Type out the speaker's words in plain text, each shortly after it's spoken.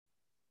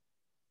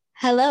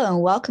Hello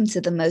and welcome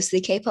to the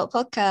Mostly K-pop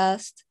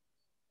podcast.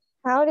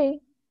 Howdy,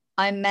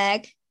 I'm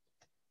Meg,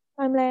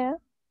 I'm Leia.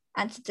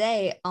 and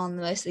today on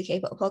the Mostly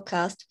K-pop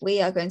podcast,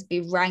 we are going to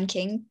be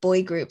ranking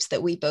boy groups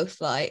that we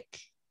both like.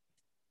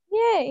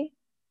 Yay!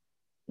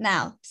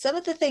 Now, some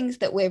of the things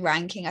that we're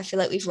ranking, I feel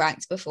like we've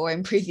ranked before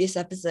in previous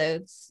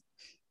episodes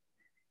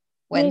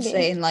when Maybe.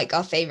 saying like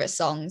our favorite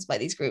songs by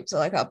these groups or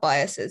like our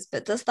biases,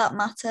 but does that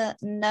matter?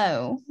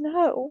 No,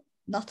 No,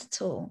 not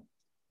at all.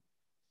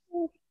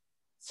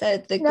 So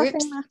the nothing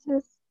groups,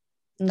 matters.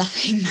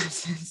 nothing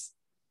matters.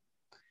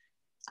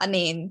 I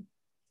mean,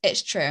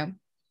 it's true.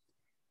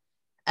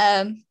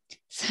 Um,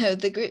 so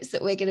the groups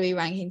that we're going to be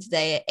ranking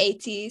today are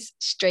 80s,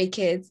 Stray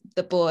Kids,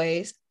 The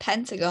Boys,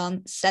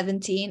 Pentagon,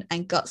 17,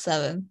 and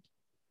Got7.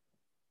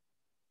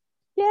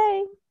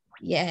 Yay!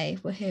 Yay, I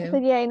said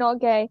woohoo. yay, not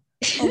gay.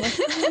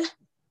 Almost.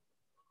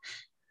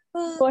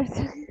 Boys.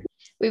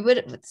 we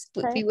would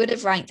we Okay. would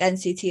have ranked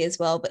NCT as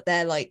well, but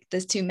they're like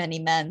there's too many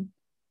men.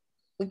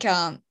 We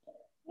can't.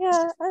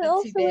 Yeah, and They're too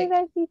also with big.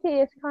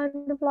 NCT, it's kind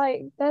of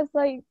like there's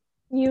like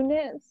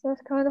units, so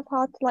it's kind of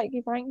hard to like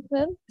rank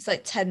them. It's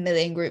like 10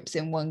 million groups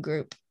in one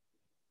group.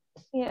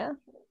 Yeah.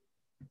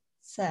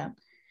 So Okay.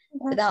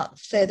 without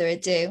further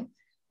ado,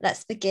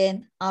 let's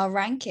begin our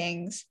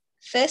rankings.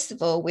 First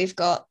of all, we've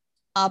got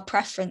our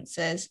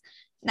preferences.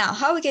 Now,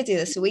 how are we gonna do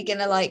this? Are we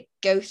gonna like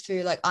go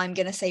through like I'm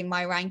gonna say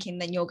my ranking,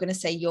 then you're gonna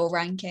say your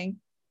ranking?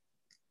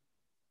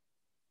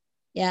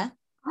 Yeah.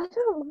 I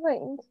don't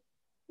mind.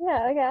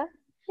 Yeah, I guess.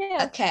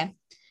 Yeah. Okay.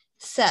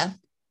 So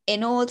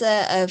in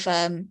order of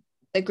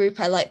the group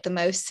I like the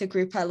most to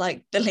group I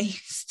like the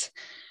least,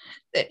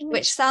 Mhm.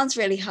 which sounds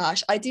really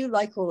harsh. I do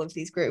like all of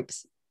these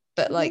groups,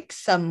 but Mhm. like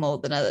some more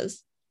than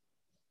others.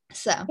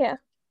 So Yeah.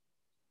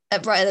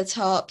 right at the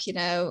top,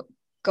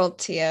 God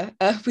tier,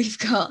 we've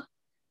got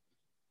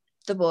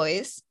the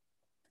boys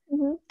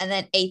Mhm. and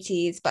then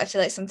 80s, but I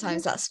feel like Mhm.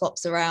 sometimes that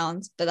swaps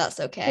around, but that's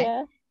okay.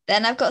 Yeah.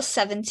 Then I've got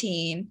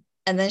 17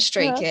 and then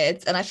Stray Uh-huh.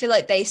 Kids, and I feel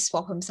like they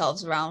swap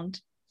themselves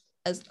around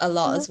as a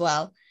lot Uh-huh. as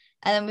well.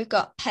 And then we've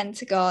got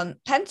Pentagon.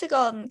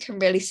 Pentagon can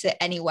really sit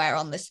anywhere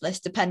on this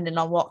list depending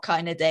on what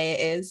kind of day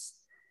it is.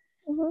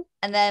 Mhm.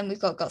 And then we've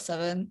got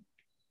Seven.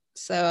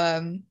 So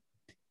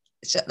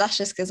that's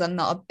just because I'm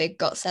not a big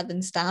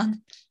Got7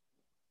 stan.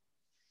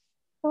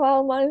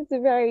 Well, mine's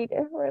very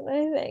different,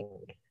 I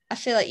think. I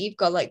feel like you've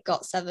got like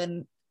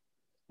Got7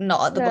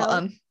 not at the No.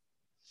 bottom.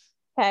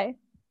 Okay.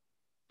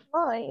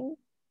 Mine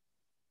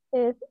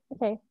is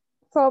okay.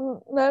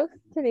 From most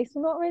to least,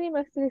 well, not really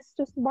most to least,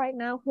 just right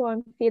now who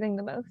I'm feeling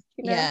the most,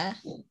 Yeah,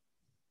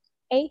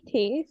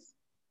 80s,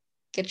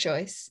 good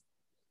choice.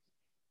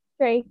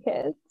 Stray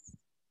Kids,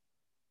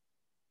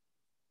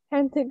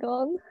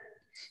 Pentagon,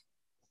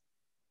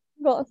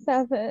 Got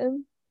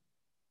Seven,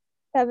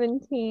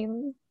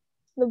 17,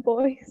 The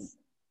Boys.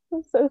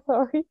 I'm so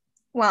sorry.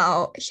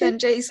 Wow,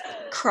 Hyunjae's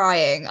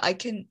crying. I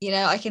can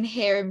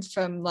hear him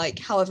from like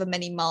however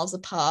many miles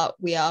apart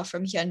we are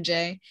from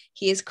Hyunjae.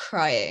 He is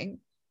crying.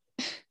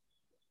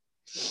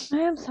 I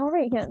am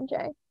sorry,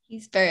 Hyunjae.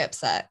 He's very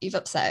upset. You've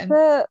upset him.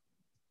 But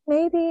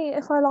maybe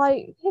if I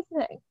like his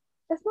name,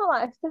 it's not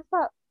like it's just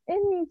that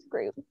in these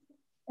groups,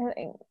 I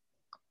think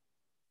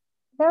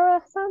there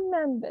are some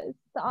members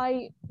that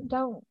I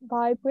don't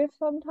vibe with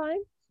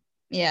sometimes.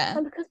 Yeah.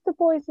 And because the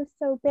boys are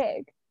so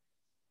big,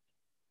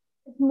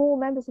 there's more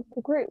members of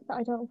the group that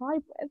I don't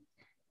vibe with,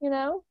 you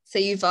know? So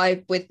you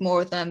vibe with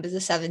more of the members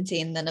of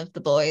 17 than of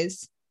the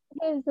boys.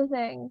 Here's the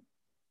thing.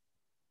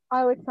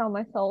 I would sell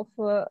my soul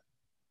for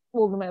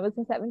all the members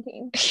of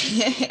 17.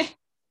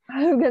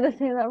 I'm gonna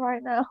say that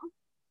right now.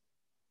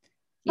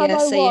 Have Yeah,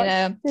 I so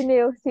watched the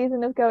new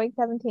season of Going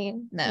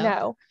 17? no.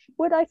 No.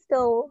 Would I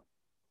still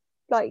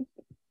like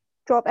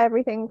drop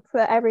everything for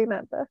every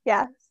member?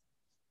 Yes.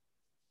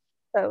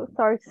 So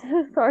sorry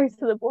sorry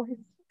to the boys.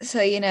 So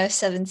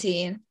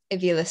 17,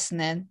 if you're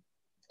listening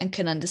and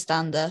can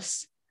understand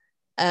us,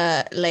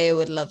 Leia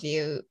would love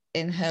you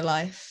in her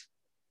life.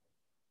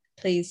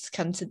 Please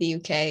come to the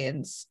UK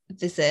and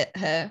visit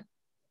her.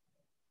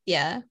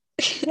 Yeah.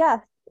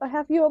 Yes, I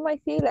have you on my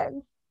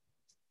ceiling.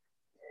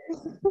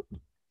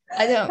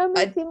 I don't Come and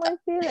I see my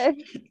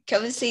ceiling.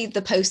 come and see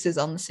the posters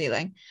on the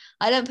ceiling.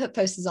 I don't put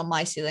posters on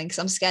my ceiling because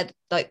I'm scared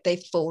like they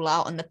fall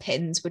out and the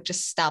pins would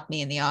just stab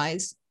me in the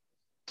eyes.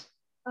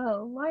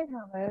 Oh, mine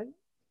haven't.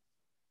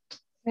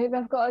 Maybe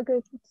I've got a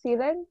good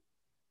ceiling.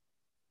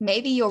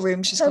 Maybe your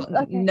room's just Because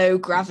got okay, no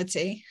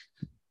gravity.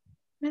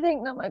 I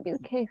think that might be the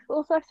case.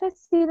 Also, I've said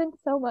ceiling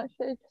so much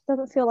that it just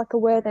doesn't feel like a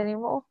word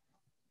anymore.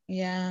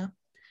 Yeah.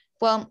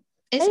 Well,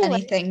 is Anyway,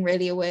 anything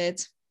really a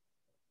word?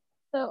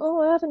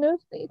 so I have a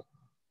nosebleed.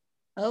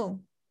 Oh,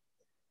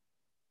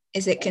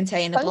 is it Okay.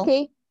 containable?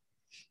 Funky.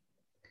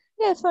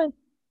 Yeah, it's fine.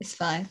 It's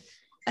fine.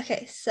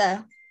 Okay,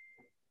 so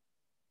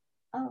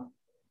oh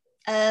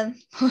um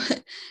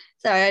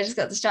sorry, I just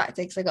got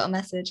distracted because I got a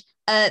message.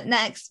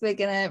 Next we're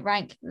gonna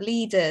rank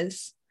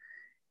leaders.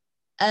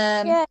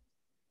 Um Yeah.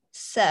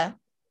 so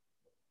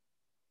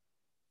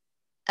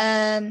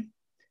um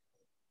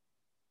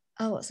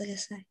oh what's I gonna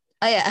say?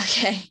 Oh yeah,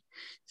 okay.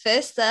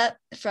 First up,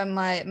 from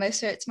my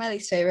most favorite to my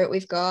least favorite,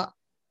 we've got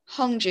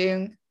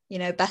Hongjoong,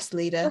 best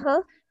leader,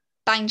 Uh-huh.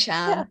 Bang Yeah.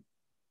 Chan, Mhm.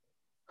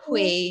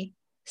 Hui,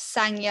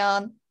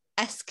 Sangyeon,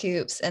 S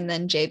Coops, and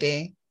then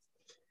JB.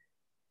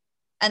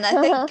 And I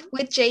Uh-huh. think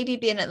with JB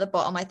being at the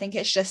bottom, I think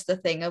it's just a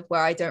thing of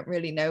where I don't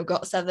really know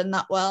GOT7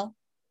 that well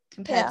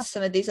compared Yeah. to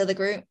some of these other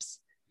groups.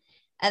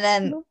 And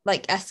then Mhm.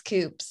 like S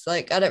Coops,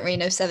 like I don't really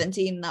know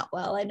 17 that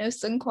well. I know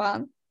Sun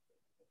Quan.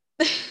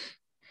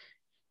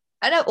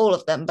 I know all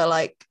of them, but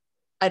like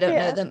I don't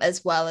know Yeah. them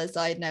as well as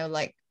I know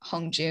like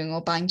Hong Jung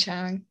or Bang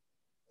Chan.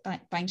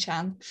 Bang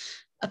Chan.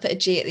 I put a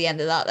G at the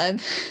end of that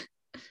then.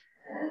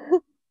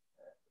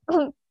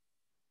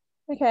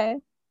 Okay.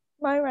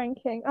 My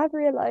ranking. I've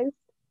realized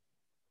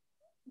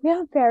we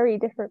are very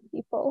different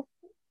people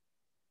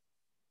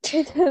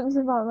in terms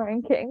of our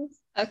rankings.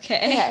 Okay.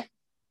 Okay.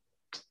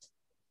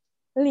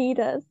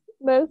 Leaders.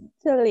 Most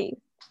to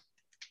least.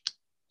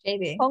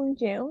 JB. Hong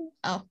Jun,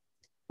 Oh,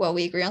 well,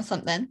 we agree on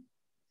something.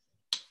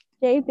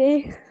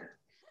 JB,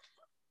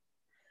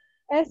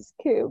 S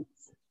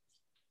Cubes,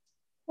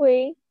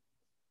 Hui,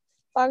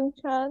 Bang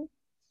Chan,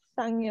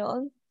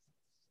 Sangyeon.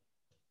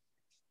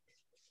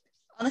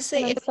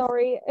 Honestly, And I'm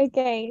sorry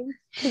again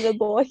to the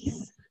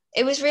boys.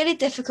 it was really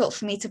difficult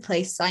for me to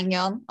place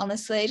Sangyeon,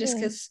 honestly, just Mm.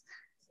 because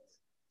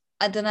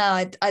I don't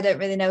know. I don't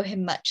really know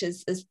him much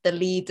as the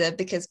leader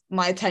because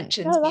my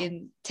attention's No,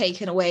 being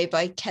taken away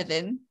by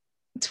Kevin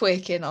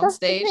twerking on that's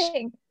the stage.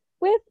 thing.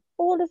 With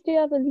all of the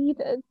other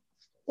leaders,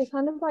 they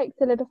kind of like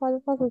solidify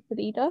themselves as the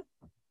leader,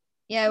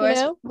 Yeah, you whereas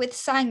know? with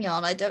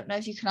Sangyeon, I don't know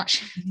if you can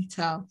actually really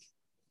tell.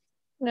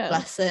 No.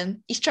 Bless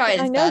him. He's trying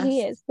I his know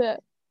he best. is,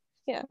 but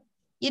yeah.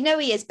 You know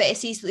he is, but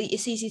it's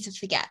easy to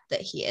forget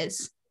that he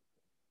is.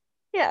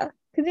 Yeah,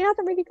 because he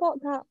hasn't really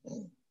got that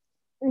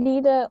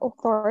leader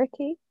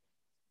authority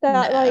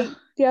that No. like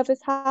the others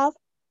have.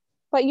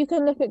 But you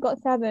can look at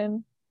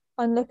GOT7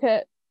 and look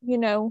at,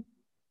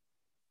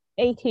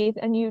 80s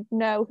and you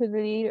know who the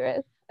leader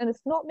is. And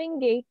it's not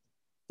Mingy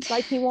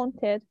like he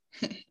wanted.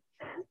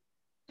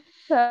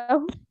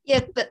 So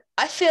Yeah, but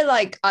I feel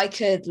like I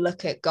could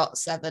look at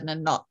GOT7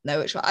 and not know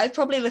which one. I'd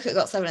probably look at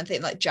GOT7 and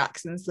think like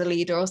Jackson's the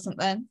leader or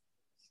something.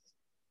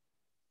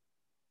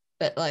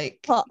 But like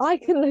well, I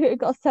can look at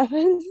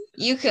GOT7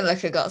 you can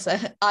look at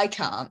GOT7. I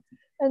can't.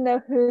 and know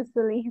who's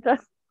the leader.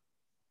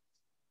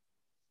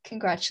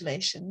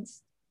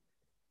 Congratulations.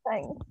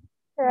 Thanks.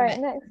 All right, Right.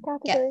 next Yeah.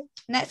 category.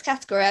 Next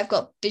category, I've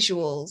got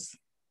visuals.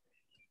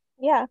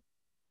 Yeah,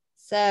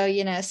 So,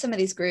 some of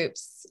these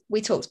groups,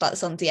 we talked about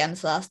this on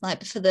DMs last night,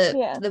 but for the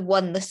yeah. for the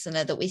one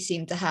listener that we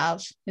seem to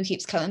have who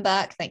keeps coming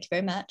back, thank you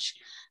very much.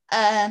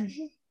 Um,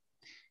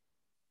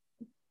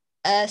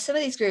 some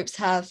of these groups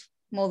have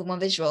more than one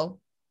visual.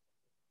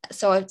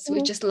 So we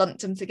Mhm. just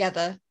lumped them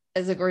together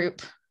as a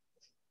group.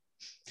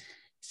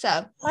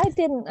 So, I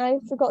didn't. I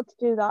forgot to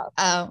do that.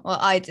 oh, well,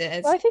 I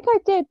did. Well, I think I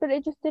did, but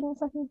it just didn't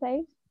fucking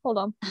save. Hold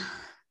on.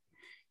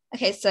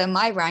 Okay, so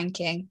my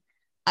ranking,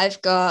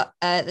 I've got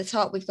at the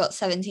top, we've got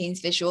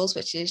 17's visuals,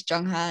 which is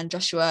Jonghan,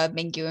 Joshua,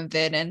 Mingyu, and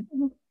Vernon.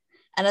 Mhm.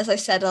 And as I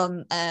said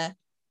on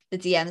the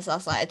DMs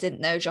last night, I didn't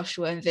know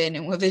Joshua and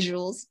Vernon were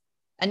visuals.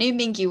 I knew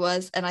Mingyu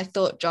was, and I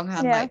thought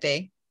Jonghan Yeah. might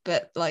be,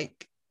 but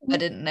like I Mhm.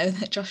 didn't know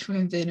that Joshua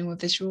and Vernon were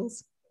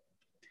visuals.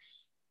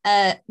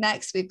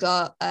 Next, we've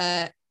got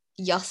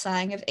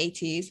Yosang of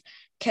 80s,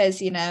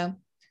 because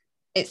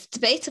it's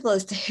debatable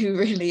as to who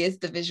really is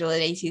the visual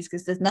in 80s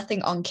because there's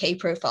nothing on K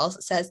profiles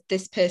that says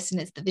this person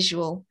is the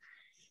visual.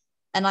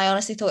 And I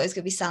honestly thought it was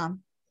going to be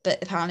Sam,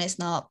 but apparently it's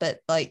not.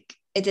 But like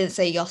it didn't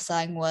say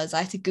Yosang was.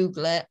 I had to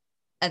Google it.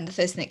 And the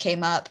first thing that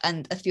came up,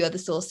 and a few other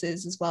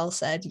sources as well,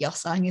 said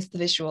Yosang is the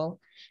visual.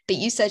 But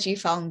you said you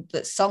found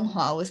that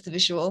Songhua was the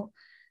visual.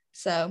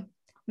 So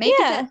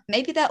Yeah,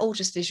 maybe they're all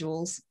just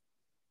visuals.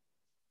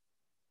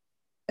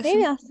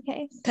 maybe that's the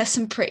case. There's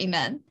some pretty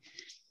men.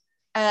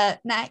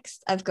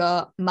 Next, I've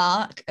got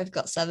Mark. I've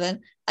got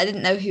 7. I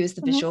didn't know he was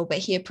the Mhm. visual, but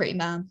he a pretty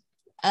man.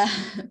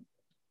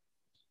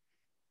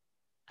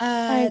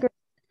 Uh, I agree.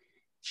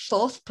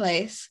 fourth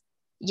place,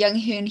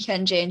 Younghoon,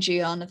 Hyunjae, and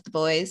Juyeon of the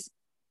boys.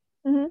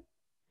 Mhm.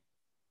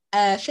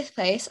 Fifth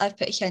place, I've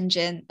put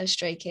Hyunjin of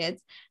Stray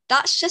Kids.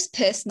 That's just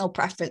personal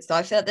preference, though.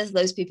 I feel like there's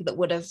loads of people that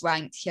would have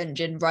ranked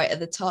Hyunjin right at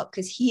the top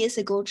because he is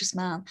a gorgeous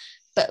man.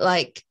 But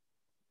like,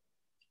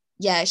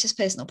 yeah, it's just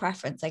personal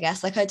preference, I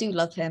guess. Like, I do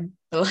love him,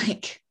 but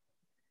like,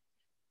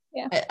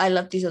 Yeah. I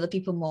love these other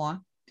people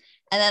more.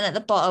 And then at the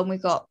bottom,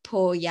 we've got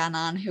poor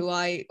Yanan, who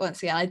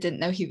once again, I didn't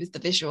know he was the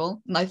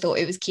visual, and I thought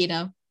it was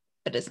Kino,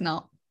 but it's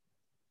not.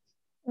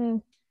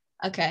 Mm.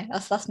 Okay,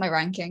 that's my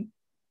ranking.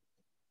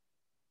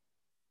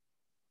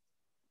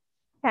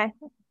 Okay,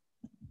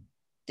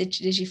 Did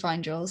you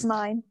find yours?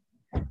 mine.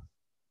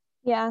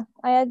 Yeah,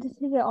 I edited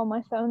it on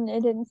my phone.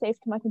 It didn't save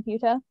to my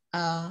computer.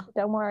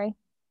 Don't worry,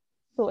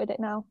 sorted it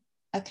now.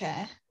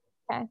 Okay.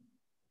 Okay.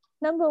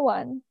 Number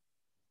 1,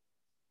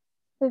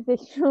 the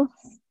visuals,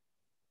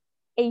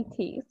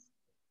 80s.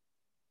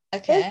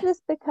 Okay. Is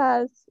this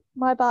because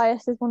my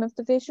bias is one of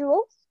the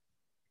visuals?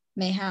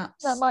 That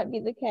Mayhaps. might be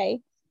the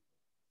case.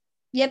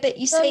 Yeah, but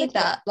you say Number 2.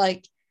 that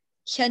like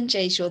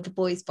Hyunjae's you're the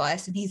boys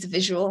bias and he's a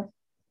visual.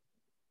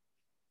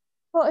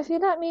 Well, if you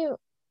let me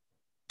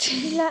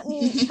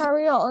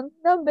carry on.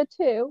 Number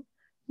 2,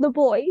 the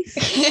boys.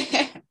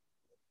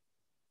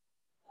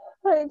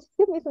 Just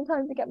give me some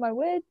time to get my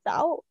words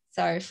out.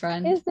 Sorry,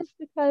 friend. Is this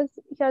because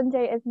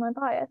Hyunjae is my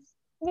bias?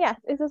 Yes.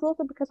 Is this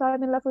also because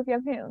I'm in love with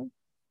Younghoon?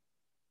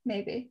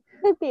 Maybe.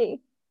 Could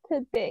be.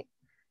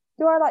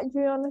 Do I like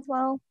Juyeon as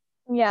well?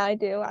 Yeah, I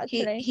do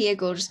actually. He a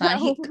gorgeous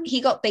man.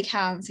 He got big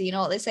hands. So you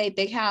know what they say?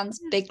 Big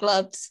hands, big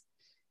gloves.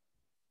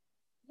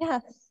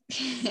 Yes.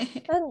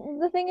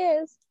 And the thing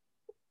is,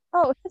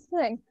 here's the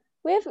thing.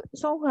 With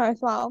Songha as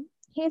well,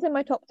 he's in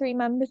my top 3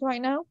 members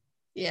right now.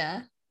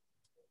 Yeah.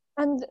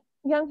 And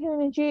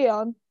Younghoon and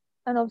Juyeon,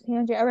 and obviously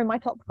Hyunjae are in my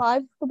top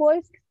 5 for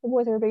boys. The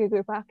boys are a bigger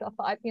group after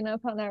 5,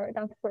 can't narrow it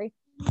down to 3.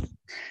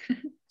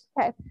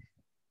 Okay.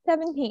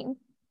 17.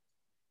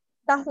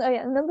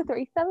 Number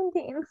 3,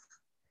 17.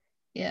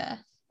 Yeah.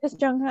 Just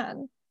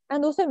Junghan.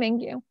 And also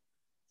Mingyu.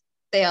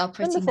 They are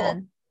pretty Number 4,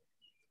 men.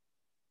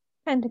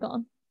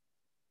 Pentagon.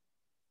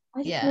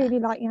 I just really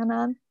like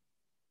Yanan.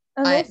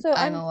 And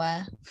I'm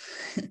aware.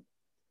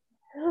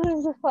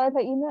 just thought I'd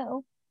let you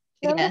know.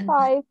 Again.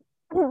 Number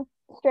 5,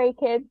 Stray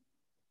Kids.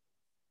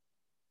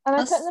 And I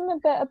put them a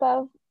bit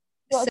above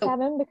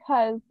Got7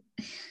 because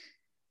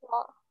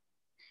what?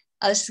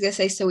 I was just gonna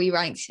say, so we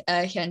ranked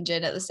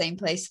Hyunjin at the same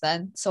place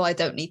then, so I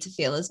don't need to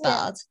feel as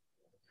bad.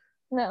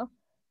 No,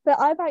 but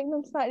I ranked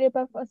them slightly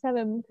above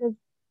Got7 because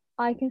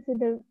I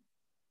consider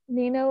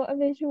Nino a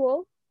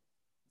visual.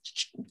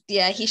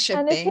 Yeah, he should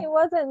and be. And if he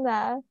wasn't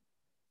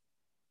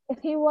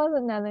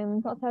there,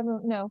 then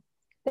Got7, no,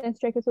 then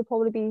Stray Kids would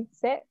probably be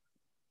 6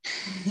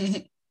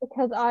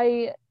 because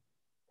I,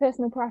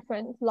 personal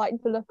preference,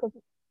 like the look of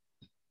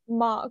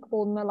Mark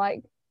more than I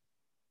like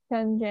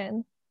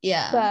Hyunjin.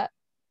 Yeah. But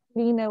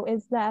Nino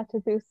is there to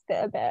boost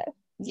it a bit.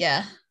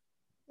 Yeah.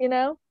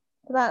 So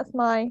that's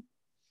my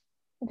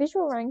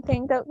visual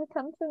ranking. Don't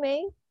come for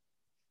me.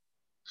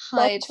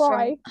 Hide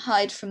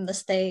from the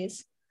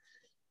stays.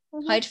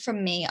 Mm-hmm. Hide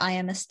from me. I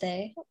am a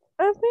stay.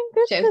 I think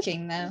good.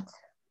 Joking though.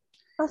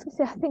 I was gonna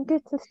say I think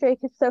good to Stray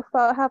Kids so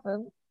far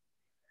haven't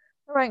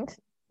ranked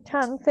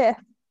Chan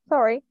 5th.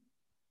 Sorry.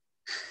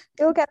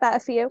 It'll get better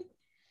for you.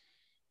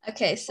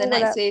 Okay, so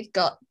next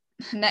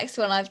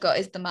one I've got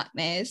is the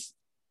Macnays.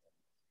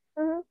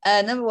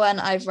 Mm-hmm. Number 1,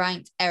 I've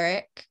ranked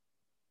Eric.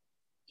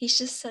 He's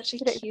just such a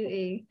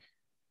cutie.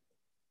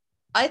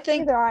 I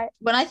think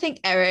when I think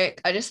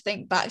Eric, I just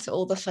think back to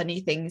all the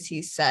funny things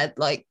he's said,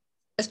 like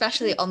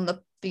especially on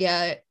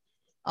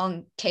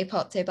on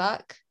K-pop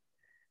Taeback.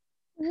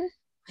 Mm-hmm.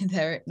 With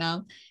Eric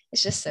now,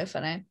 it's just so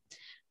funny.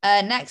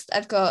 Next,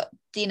 I've got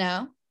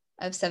Dino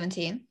of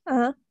 17.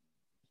 Uh-huh.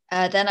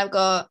 Then I've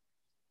got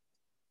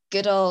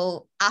good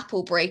old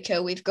Apple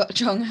Breaker. We've got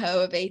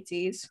Jongho of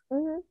 80s.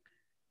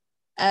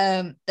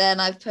 Mm-hmm. Then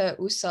I've put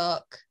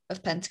Wooseok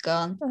of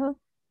Pentagon. Uh-huh.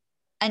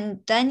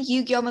 And then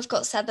Yu-Gyeom have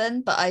got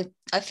 7, but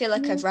I feel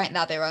like I've ranked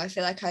that there wrong. I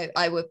feel like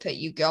I would put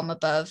Yu-Gyeom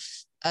above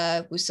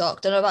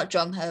Wooseok. Don't know about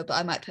Jongho, but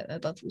I might put him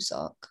above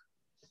Wooseok.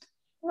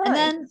 Nice.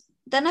 And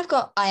then I've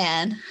got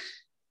IN.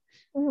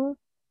 Mm-hmm.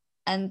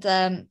 And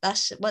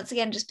that's once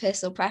again just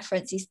personal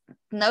preference. He's,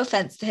 no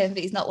offense to him,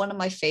 but he's not one of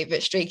my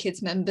favorite Stray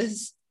Kids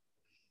members.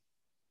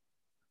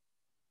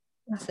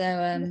 So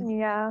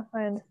yeah,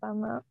 I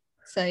understand that.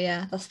 So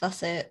yeah,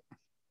 that's it.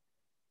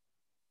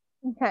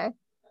 Okay.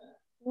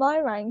 My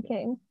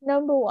ranking,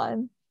 number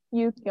 1,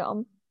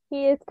 Yu-Gyeom.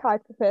 He is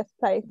tied for 1st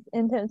place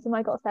in terms of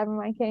my Got7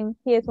 ranking.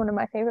 He is one of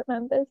my favorite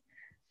members.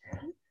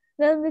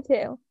 Number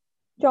 2,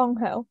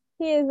 Jongho.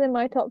 He is in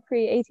my top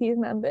 3 80s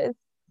members.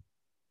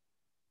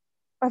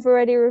 I've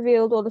already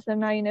revealed all of them.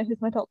 Now you know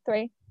who's my top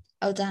 3.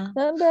 Oh, damn.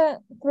 Number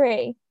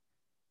 3,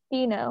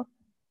 Dino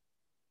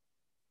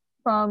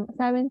from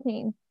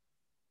 17.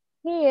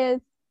 He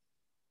is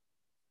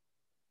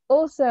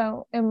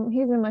also,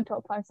 he's in my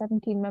top 5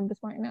 17 members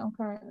right now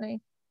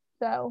currently.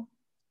 So,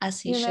 as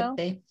he should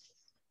be.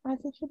 As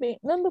he should be.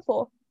 Number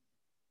 4,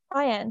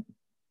 IN.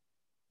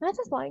 I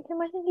just like him.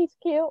 I think he's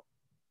cute.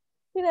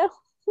 Yeah.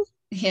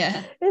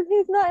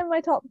 He's not in my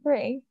top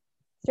 3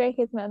 Stray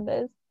Kids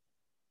members.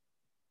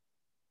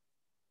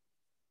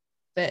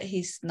 But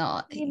he's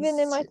not.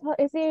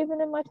 Is he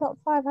even in my top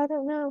 5? I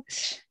don't know.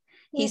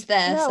 He's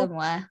there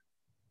somewhere.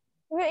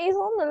 He's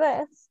on the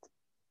list.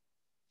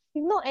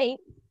 He's not 8.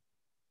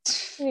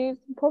 He's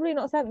probably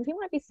not 7th. He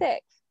might be 6th.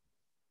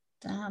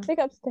 Damn. Big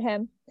ups to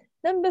him.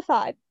 Number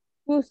 5,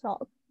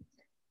 Wooseok.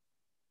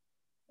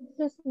 It's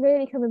just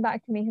really coming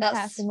back to me. His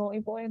hair's a naughty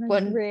boy,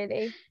 and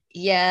really.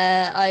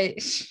 Yeah, I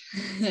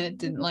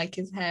didn't like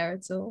his hair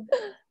at all.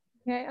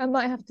 Okay, I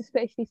might have to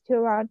switch these 2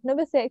 around.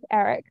 Number 6,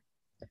 Eric.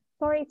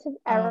 Sorry to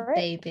Eric. Oh,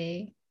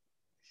 baby.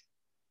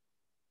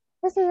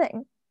 This is the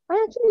thing.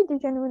 I actually do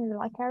genuinely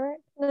like Eric.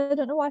 No, I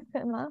don't know why I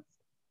put him last.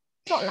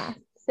 Not last,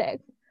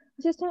 6th.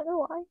 I just don't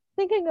know why.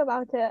 Thinking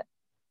about it,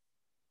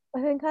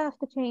 I think I have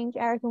to change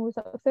Eric and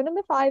Wooseok. So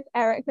number 5,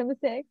 Eric. Number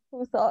 6,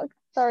 Wooseok.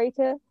 Sorry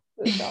to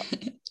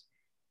Wooseok.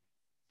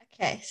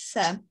 Okay,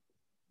 so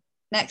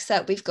next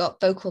up we've got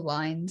vocal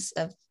lines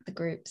of the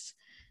groups.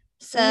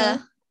 So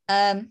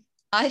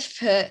I've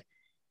put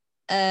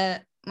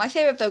my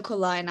favorite vocal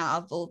line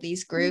out of all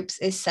these groups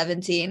is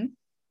 17.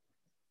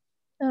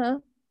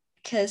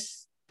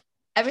 Because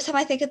every time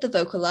I think of the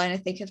vocal line, I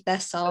think of their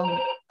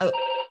song.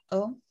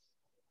 Oh,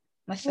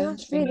 my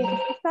phone's That's really ringing.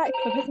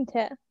 disrespectful, isn't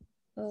it?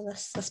 Oh,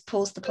 let's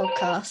pause the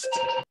podcast.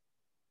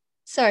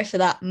 Sorry for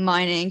that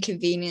minor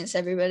inconvenience,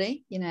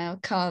 everybody.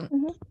 Can't.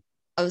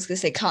 I was gonna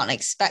say can't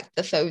expect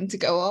the phone to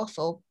go off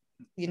or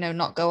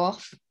not go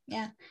off.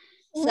 Yeah.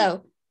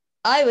 So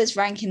I was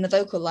ranking the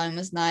vocal line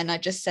was 9. I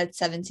just said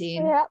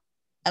 17. Yeah.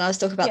 And I was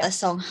talking about their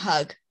song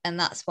Hug, and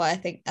that's why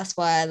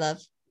I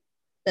love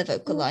the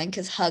vocal line,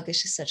 because Hug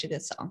is just such a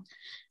good song.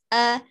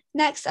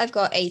 Next I've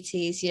got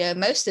 80s.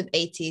 Most of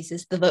 80s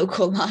is the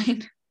vocal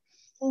line.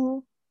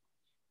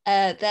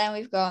 Then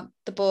we've got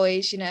the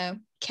boys,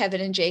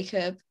 Kevin and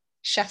Jacob,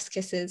 Chef's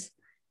Kisses.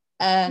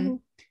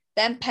 Then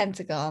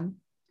Pentagon.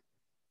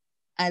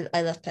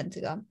 I love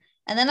Pentagon.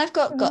 And then I've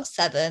got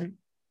 7.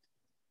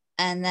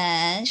 And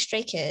then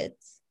Stray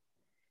Kids.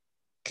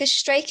 Because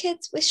Stray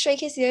Kids,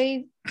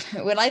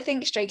 when I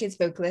think Stray Kids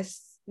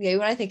vocalists,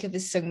 when I think of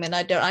is Sungmin,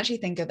 I don't actually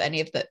think of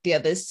any of the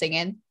others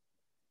singing.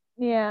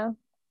 Yeah.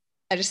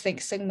 I just think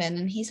Sungmin,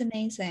 and he's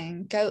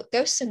amazing. Go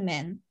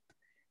Sungmin.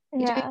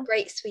 You're doing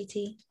great,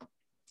 sweetie.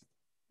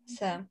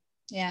 So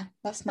yeah,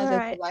 that's my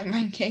vocal line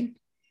ranking.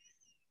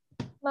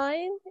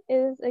 Mine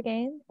is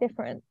again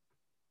different.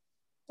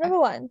 Number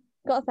 1,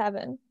 got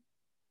 7.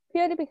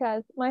 Purely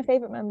because my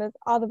favorite members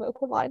are the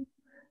vocal line.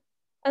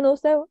 And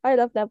also I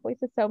love their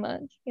voices so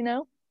much,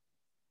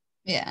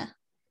 Yeah.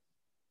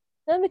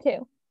 Number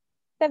 2,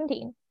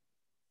 17.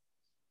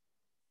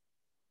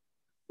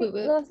 A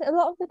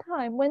lot of the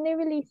time when they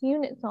release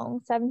unit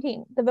songs,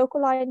 17, the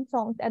vocal line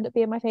songs end up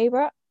being my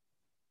favorite.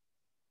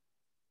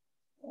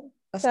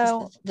 That's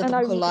because the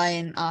vocal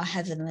line are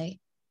heavenly.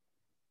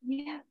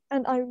 Yeah,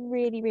 and I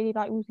really, really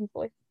like Woozy's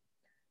voice.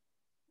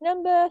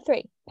 Number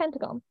 3,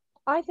 Pentagon.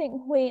 I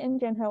think Hui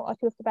and Jinho are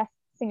 2 of the best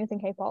singers in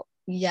K-pop.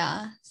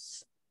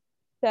 Yes.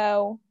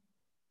 So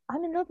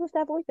I'm in love with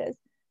their voices.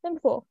 Number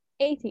 4,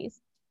 80s.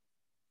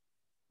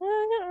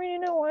 I don't really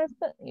know why I've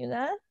put you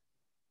there.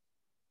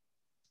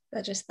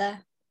 They're just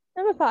there.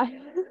 Number 5,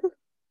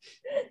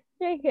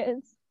 Stray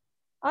Kids.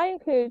 I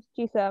include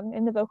Jisung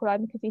in the vocal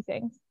line because he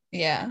sings.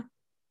 Yeah.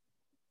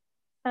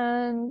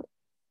 And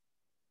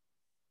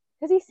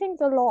because he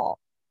sings a lot,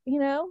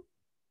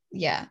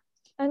 Yeah.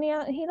 And he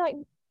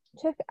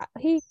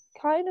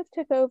kind of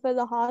took over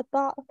the hard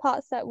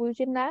parts that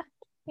Woojin left,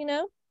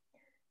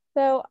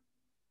 So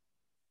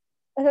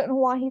I don't know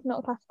why he's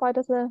not classified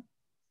as a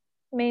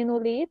main or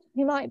lead.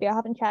 He might be, I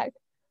haven't checked.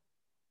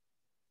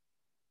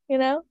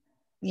 Yeah,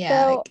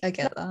 so I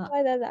get that.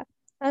 Why they're there.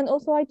 And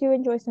also I do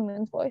enjoy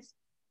Sungmin's voice.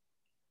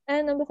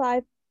 And number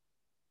 5,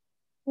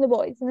 the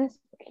boys. And this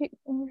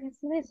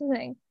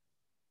thing.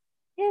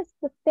 Here's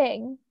the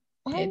thing.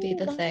 I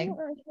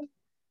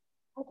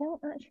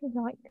don't actually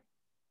like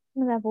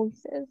their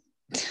voices.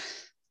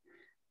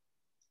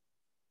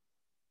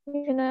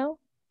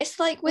 It's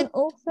like with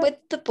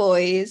the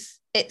boys,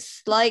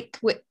 it's like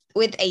with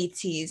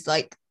 80s,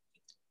 like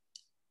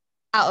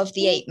out of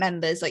the 8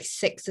 members, like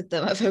 6 of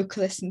them are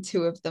vocalists and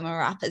 2 of them are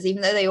rappers,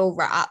 even though they all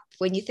rap.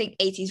 When you think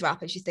 80s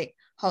rappers, you think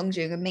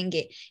Hongjoong and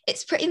Mingi.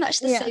 It's pretty much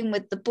the same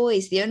with the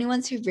boys. The only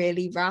ones who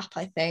really rap,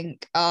 I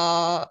think,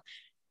 are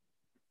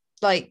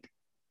like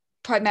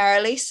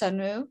primarily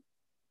Sunwoo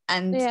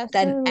and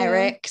then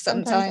Eric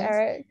sometimes.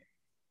 Eric.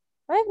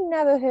 I've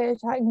never heard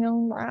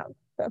Hackneon rap,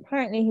 but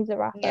apparently he's a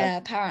rapper. Yeah,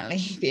 apparently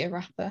he'd be a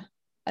rapper.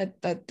 I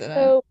don't know.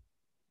 So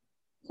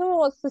someone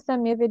wants to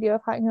send me a video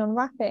of Hackneon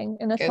rapping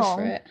in a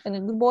song, and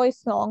in the boys'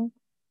 song,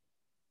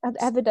 as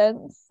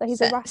evidence that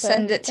he's a rapper.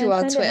 Send it to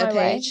our Twitter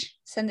page.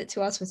 Send it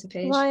to our Twitter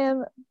page. I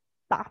am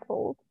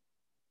baffled.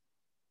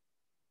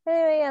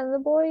 Anyway, the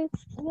boys,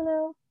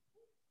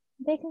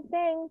 they can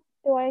sing.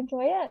 Do I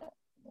enjoy it?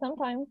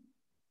 Sometimes.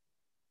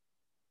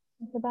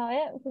 That's about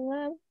it from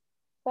them.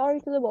 Sorry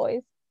to the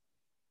boys.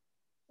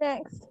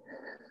 Next.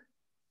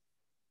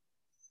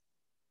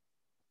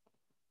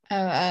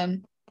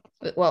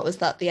 What was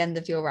that? The end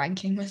of your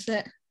ranking, was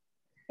it?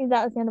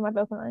 That was the end of my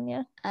vocal line,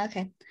 yeah.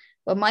 Okay.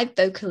 Well, my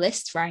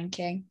vocalist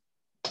ranking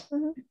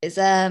is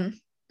I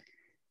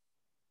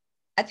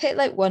picked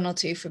like 1 or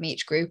 2 from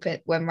each group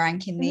when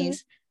ranking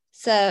these.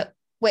 So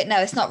wait, no,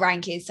 it's not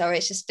ranking. Sorry,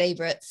 it's just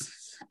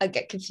favorites. I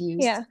get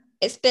confused. Yeah.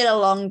 It's been a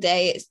long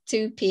day. It's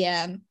 2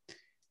 p.m.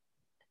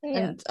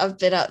 And I've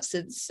been up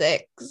since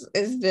 6.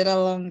 It's been a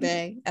long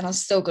day, and I'm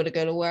still gonna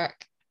go to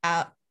work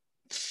I'm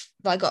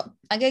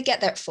gonna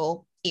get there at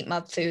 4, eat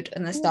my food,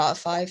 and then start at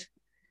 5.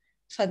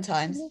 Fun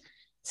times.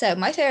 So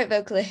my favorite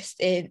vocalist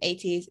in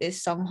 80s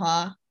is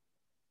Songhwa,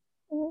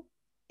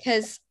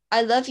 because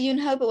I love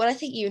Yoonho, but when I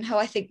think Yoonho,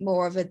 I think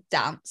more of a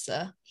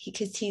dancer,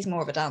 because he's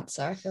more of a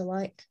dancer, I feel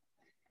like.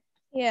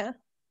 Yeah.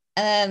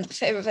 And then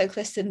favorite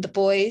vocalist in the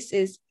boys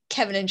is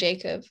Kevin and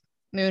Jacob,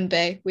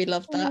 Moonbae. We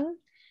love that.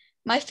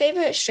 My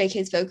favorite Stray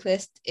Kids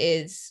vocalist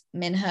is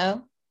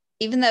Minho.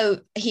 Even though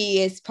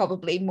he is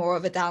probably more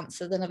of a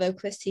dancer than a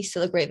vocalist, he's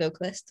still a great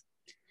vocalist.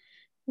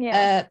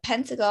 Yeah.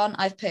 Pentagon,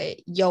 I've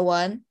put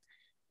Yowon.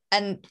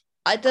 And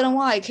I don't know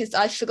why, because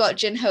I forgot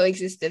Jinho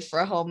existed for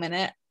a whole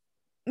minute.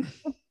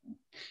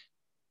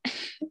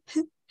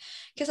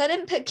 Because I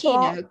didn't put Kino,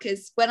 Well,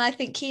 because when I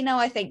think Kino,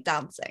 I think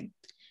dancing.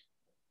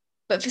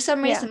 But for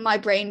some yeah. reason, my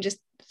brain just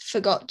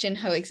forgot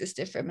Jinho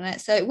existed for a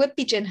minute. So it would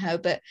be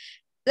Jinho, but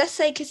let's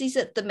say because he's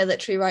at the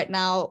military right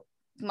now,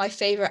 my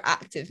favorite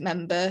active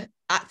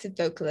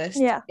vocalist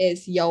Yeah.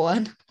 is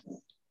Yoan.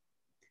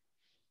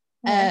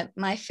 Okay.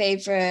 My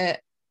favorite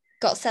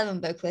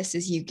GOT7 vocalist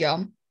is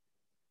Yoogyeon.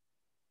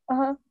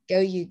 Uh-huh. Go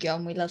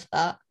Yoogyeon, we love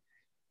that.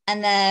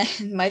 And then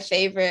my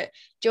favorite,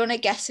 do you want to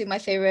guess who my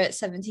favorite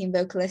 17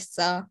 vocalists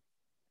are?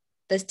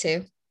 There's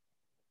two.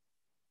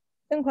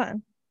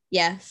 Clan.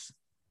 Yes.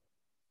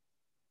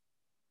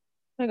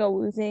 I go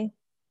Woozy.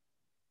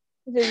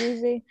 Is it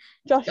Woozy?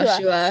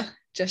 Joshua.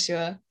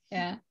 Joshua.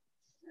 Yeah.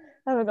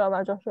 I forgot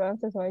about Joshua. I'm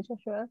so sorry,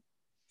 Joshua.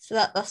 So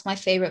that's my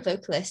favorite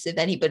vocalist, if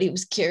anybody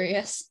was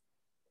curious.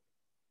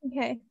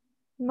 Okay.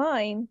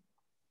 Mine.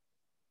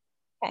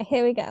 Okay,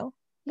 here we go.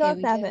 Here Got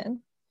we go.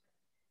 7.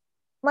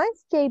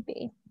 Mine's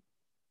JB.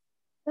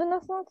 And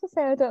that's not to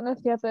say I don't know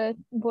the other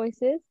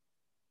voices.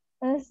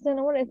 I just don't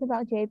know what it is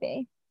about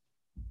JB.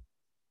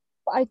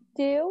 But I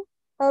do,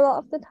 a lot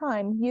of the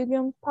time,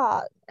 Yu-Gi-Oh's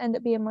parts end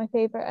up being my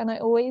favorite, and I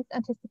always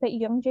anticipate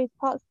Young Jay's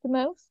parts the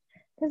most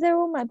because they're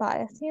all my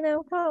bias. You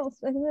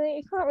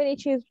can't really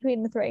choose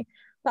between the three,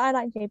 but I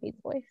like JB's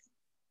voice.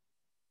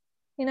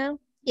 You know?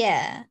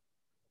 Yeah.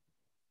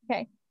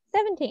 Okay.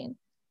 17.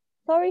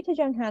 Sorry to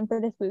Junghan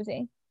for this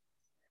Woozy.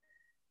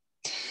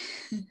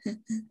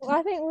 Well,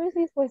 I think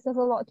Woozy's voice does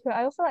a lot to it.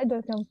 I also like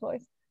Dokyung's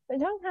voice, but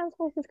Junghan's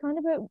voice is kind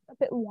of a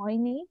bit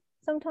whiny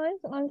sometimes,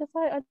 and I'm just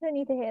like, I don't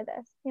need to hear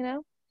this. You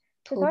know?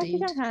 So Poor sorry to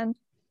dude. Junghan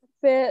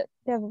for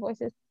the other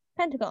voices.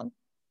 Pentagon.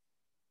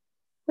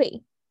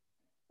 Hui.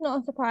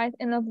 Not a surprise,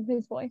 in love with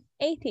his voice.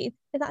 80s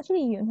is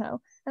actually Yoonho,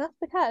 and that's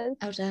because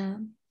Oh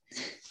damn.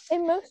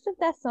 in most of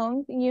their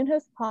songs,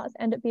 Yoonho's parts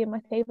end up being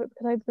my favorite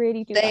because I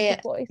really do like his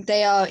voice.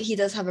 He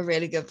does have a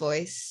really good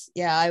voice.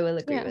 Yeah, I will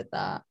agree with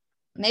that.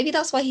 Maybe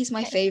that's why he's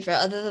my Okay. favorite,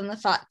 other than the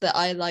fact that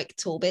I like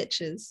tall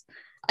bitches.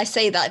 I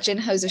say that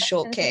Jinho's a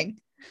short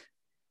king.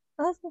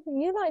 That's the thing.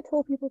 You like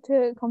tall people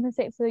to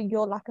compensate for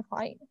your lack of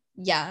height.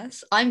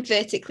 Yes, I'm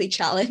vertically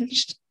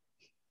challenged.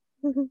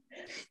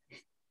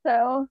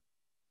 So,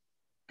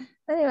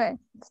 anyway,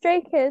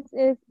 Stray Kids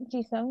is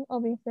Jisung,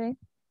 obviously.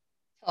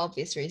 For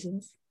obvious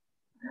reasons.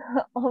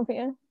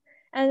 Obvious.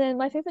 And then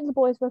my favorite The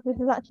Boys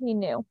vocalist is actually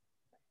new.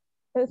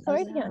 So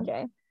sorry to damn.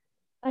 Hyunjae.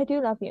 I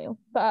do love you,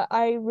 but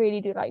I really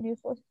do like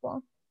You's voice as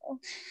well.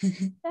 So,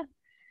 yeah.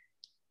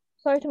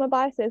 Sorry to my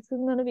biases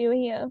because none of you are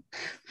here.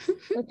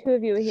 Or 2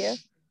 of you are here.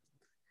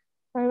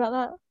 Sorry about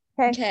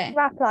that. Okay.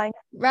 Rap line.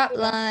 Rap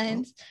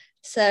lines.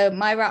 So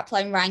my rap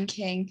line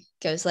ranking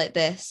goes like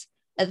this.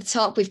 At the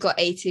top, we've got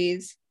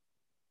 80s,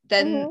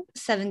 then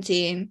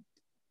 17,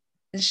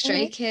 then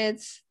Stray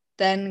Kids,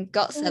 then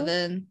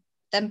GOT7,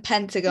 then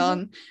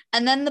Pentagon,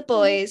 and then the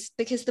boys,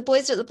 because the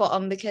boys are at the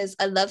bottom because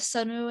I love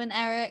Sunwoo and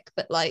Eric,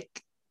 but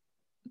like,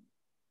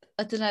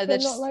 I don't know, They're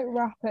not like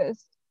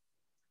rappers.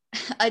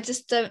 I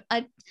just don't,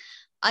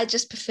 I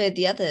just prefer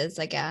the others,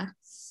 I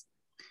guess.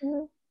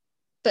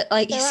 But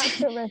like, their raps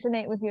don't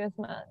resonate with you as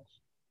much.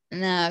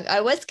 No,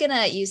 I was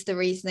gonna use the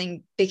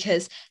reasoning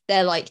because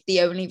they're like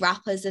the only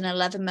rappers in an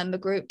 11-member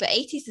group, but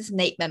 80s is an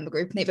 8-member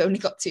group and they've only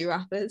got 2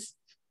 rappers.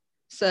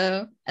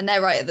 So, and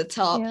they're right at the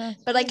top. Yeah.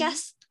 But I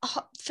guess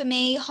for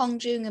me,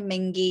 Hongjung and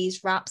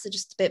Mingi's raps are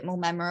just a bit more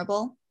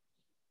memorable.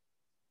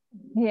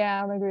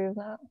 Yeah, I agree with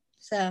that.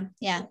 So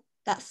yeah,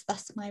 that's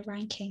my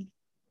ranking.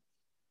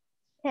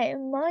 Okay,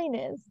 mine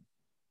is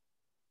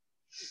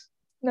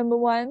number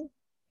 1,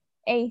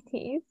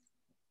 80s.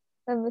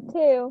 Number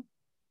 2,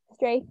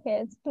 Stray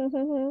Kids. Is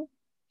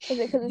it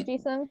because of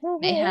Jisung?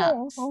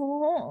 Mayhaps.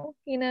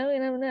 You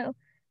never know.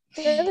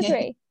 Number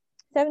 3,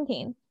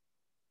 17.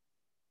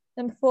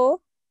 Number 4,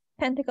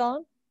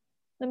 Pentagon.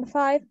 Number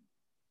 5,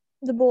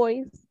 The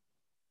Boys.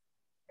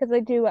 Because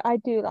I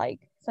do like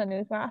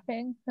Sunwoo's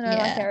rapping, and I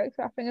like Eric's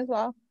rapping as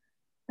well.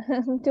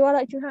 Do I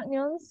like Ju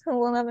Haknyeon's?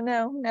 We'll never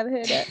know. Never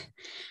heard it.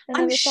 And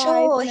I'm number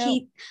sure 5, no.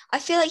 I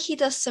feel like he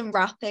does some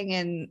rapping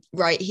in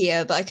Right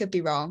Here, but I could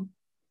be wrong.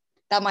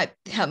 That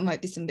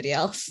might be somebody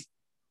else. It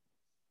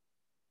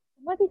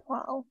might be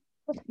Hwao.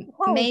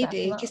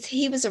 Maybe because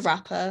he was a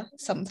rapper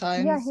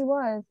sometimes. Yeah, he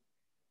was.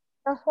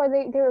 That's why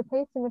they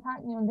replaced him with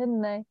Haknyeon,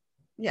 didn't they?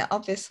 Yeah,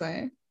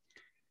 obviously.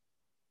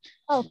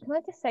 Oh, can I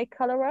just say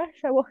Color Rush?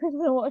 I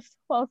watched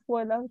Hwao's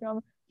boy love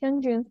drama,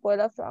 Hyunjun's boy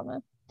love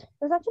drama. It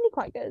was actually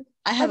quite good.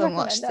 I haven't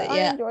watched it yet.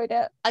 I enjoyed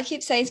it. I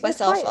keep saying to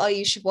myself, oh,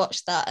 you should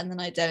watch that, and then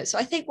I don't. So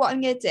I think what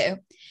I'm going to do,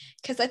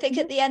 because I think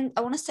at the end,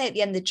 I want to say at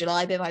the end of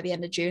July, but it might be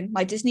end of June,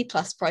 my Disney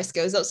Plus price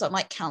goes up, so I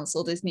might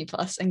cancel Disney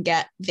Plus and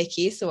get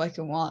Vicky so I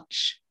can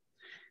watch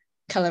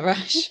Color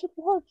Rush.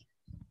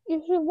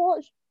 You should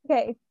watch.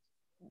 Okay,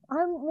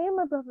 me and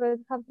my brother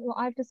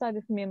I've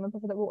decided for me and my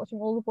brother that we're watching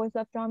all the boys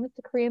love dramas,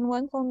 the Korean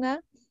ones on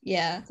there.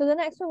 Yeah. So the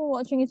next one we're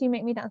watching is You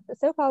Make Me Dance. But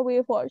so far we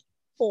have watched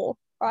 4,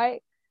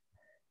 right?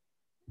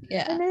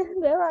 Yeah.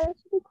 And they're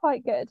actually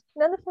quite good.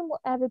 None of them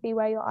will ever be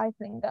Where Your Eyes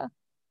Linger,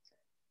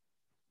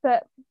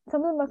 but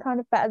some of them are kind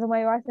of better than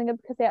Where Your Eyes Linger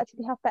because they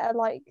actually have better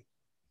like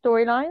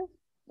storylines.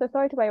 So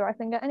sorry to Where Your Eyes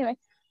Linger. Anyway,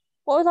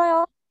 what was I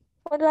asked?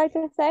 What did I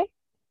just say?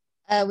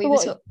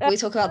 We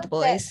talk about the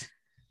boys.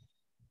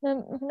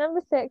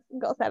 Number 6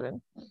 got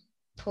 7.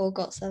 Paul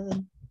got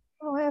 7.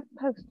 Oh, I have to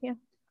post, yeah.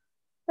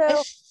 I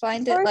So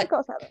find sorry it to like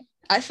got 7.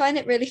 I find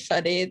it really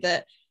funny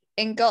that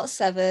in Got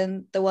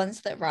 7, the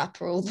ones that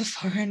rap are all the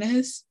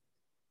foreigners.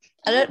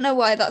 I don't know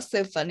why that's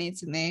so funny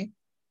to me.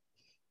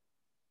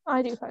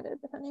 I do find it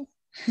funny.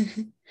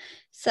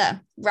 So,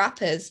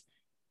 rappers.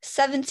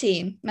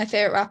 17. My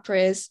favorite rapper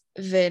is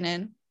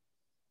Vernon.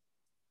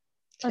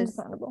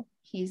 Understandable.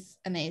 He's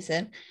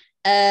amazing.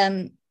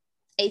 80s,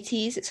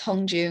 it's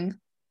Hongjoong.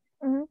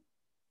 Mm-hmm.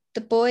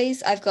 The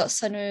boys, I've got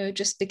Sunwoo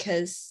just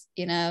because,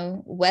 you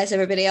know, where's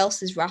everybody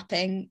else is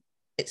rapping?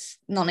 It's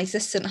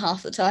non-existent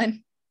half the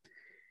time.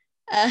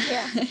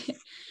 Yeah.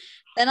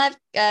 Then I've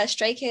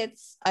Stray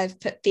Kids. I've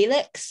put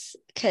Felix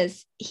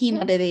because he's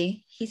a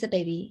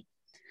baby.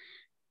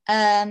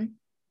 Pentagon.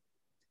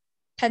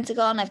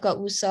 I've got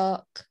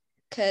Wusok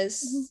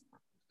because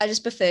I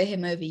just prefer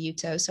him over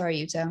Yuto. Sorry,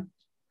 Yuto.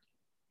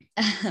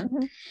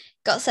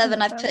 Got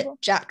 7. I've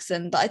put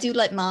Jackson, but I do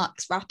like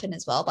Mark's rapping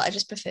as well. But I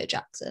just prefer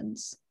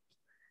Jackson's.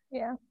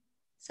 Yeah.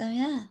 So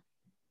yeah.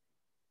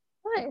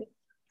 Nice.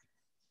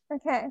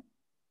 Okay.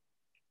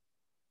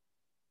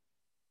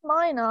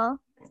 Mine are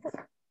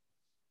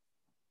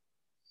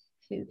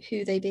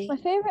who they be. My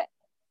favorite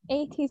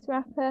 80s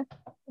rapper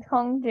is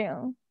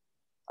Hongjoong.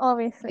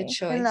 Obviously, Good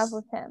choice. in love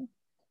with him.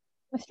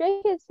 My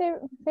favorite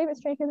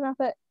Stray Kids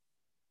rapper,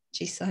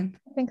 Jisung.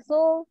 I think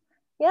so.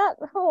 Yeah.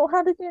 Oh,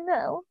 how did you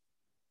know?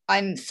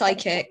 I'm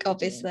psychic,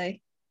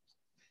 obviously.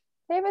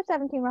 Favorite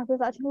 17 rapper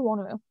is actually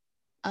Wonwoo.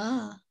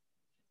 Ah.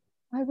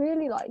 I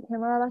really like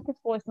him, and I like his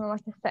voice and I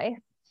like his face.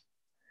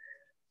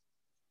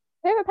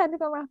 Favorite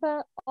Pentagon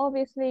rapper,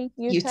 obviously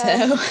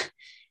Yuto.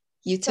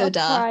 Yuto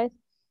da.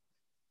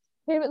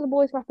 Favorite The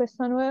Boys rapper is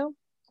Sunwoo.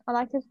 I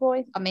like his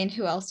voice. I mean,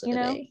 who else would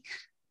it be?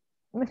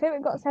 My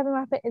favorite Got 7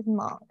 rapper is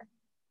Mark.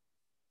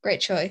 Great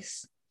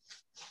choice.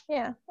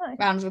 Yeah, nice.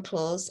 Round of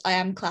applause. I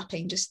am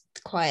clapping just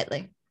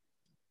quietly.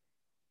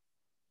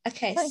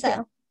 Okay, Thank so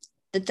you.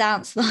 The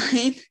dance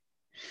line.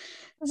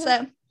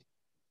 So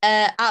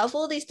out of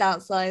all these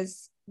dance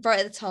lines, right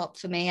at the top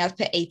for me, I've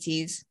put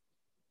 80s.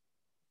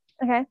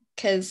 Okay.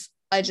 Because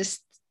I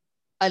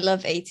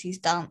love 80s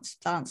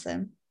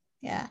dancing.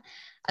 Yeah.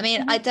 I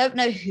mean, I don't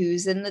know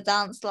who's in the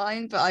dance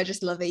line, but I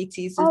just love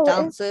 80s as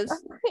dancers.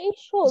 I'm pretty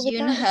sure the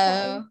dance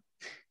line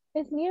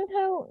is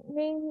Yoonho,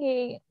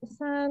 Mingyi,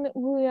 San,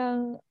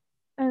 Wooyoung,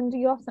 and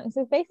Yosung.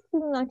 So basically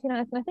the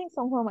 99th, and I think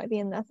Songhwa might be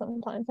in there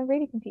sometimes. I'm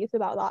really confused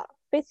about that.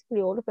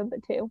 Basically all of them,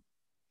 but 2.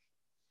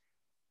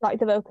 Like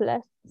the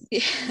vocalists.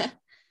 Yeah.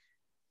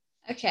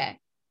 Okay.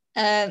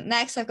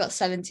 Next I've got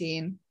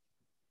 17.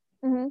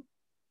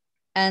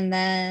 And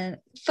then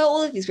for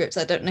all of these groups,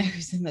 I don't know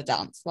who's in the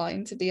dance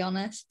line, to be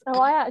honest.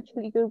 Oh, I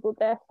actually Googled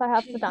this. I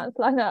have the dance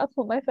line up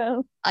on my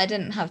phone. I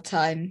didn't have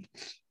time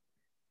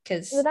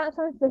because the dance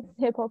line is the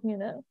hip hop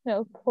unit.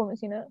 No,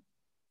 performance unit.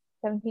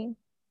 17.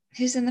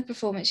 Who's in the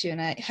performance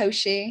unit?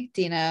 Hoshi,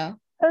 Dino.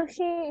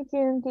 Hoshi,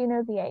 June,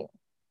 Dino, the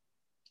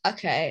 8.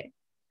 Okay.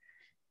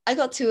 I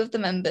got 2 of the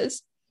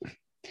members.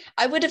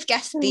 I would have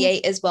guessed the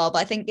 8 as well, but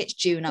I think it's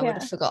June I would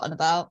have forgotten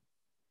about.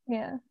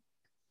 Yeah.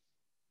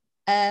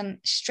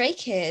 Stray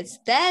Kids,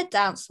 their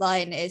dance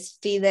line is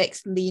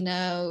Felix,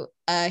 Lino,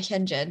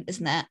 Hyunjin,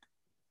 isn't it?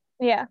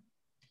 Yeah.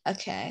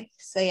 Okay.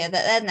 So yeah,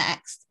 they're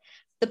next.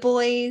 The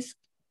boys,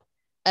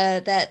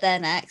 they're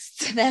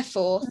next. They're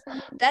 4th.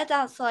 Their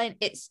dance line,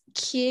 it's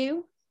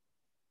Q.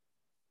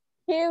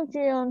 Q,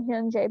 Jion,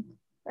 Hyunjin,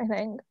 I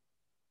think.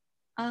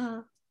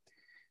 I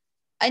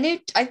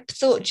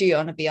thought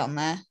Jion would be on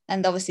there,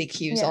 and obviously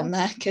Q's on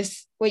there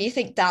because when you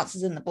think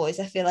dancers and the boys,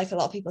 I feel like a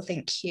lot of people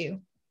think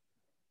Q.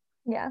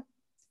 Yeah.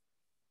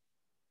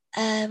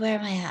 Where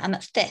am I at? I'm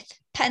at 5th.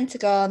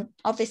 Pentagon.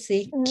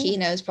 Obviously,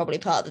 Kino's probably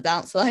part of the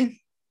dance line.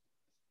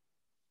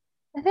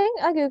 I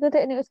think I googled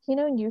it and it was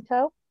Kino and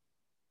Yuto.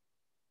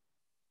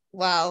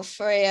 Wow,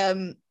 for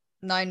a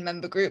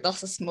 9-member group,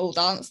 that's a small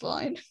dance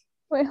line.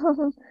 Wait, hold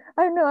on.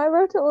 I don't know. I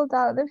wrote it all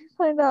down. Let me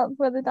find out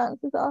where the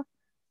dances are.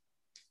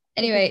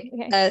 Anyway,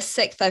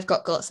 6th, I've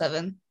got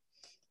 7.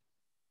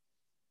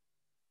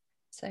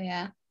 So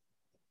yeah.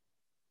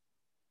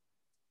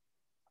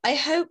 I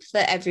hope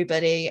that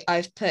everybody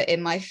I've put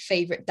in my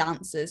favourite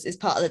dancers is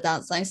part of the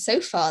dance line.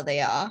 So far,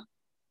 they are.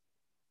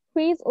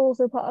 Please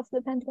also part of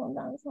the Pentagon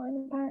dance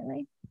line,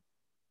 apparently.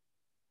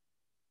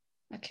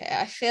 Okay,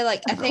 I feel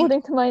like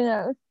according to my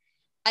notes.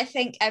 I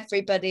think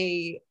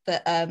everybody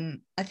that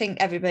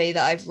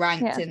I've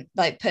ranked in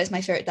like put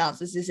my favorite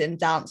dancers is in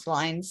dance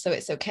lines, so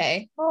it's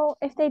okay. Well,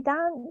 if they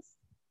dance,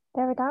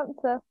 they're a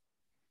dancer.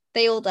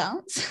 They all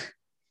dance.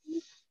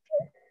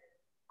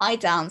 I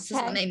dance. Does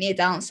that make me a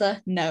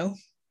dancer? No.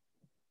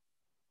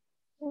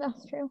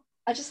 That's true.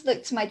 I just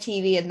looked to my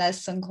TV and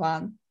there's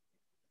Sungkwan.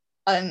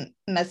 I'm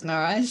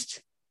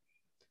mesmerized.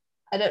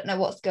 I don't know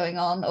what's going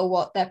on or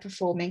what they're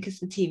performing because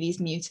the TV's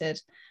muted,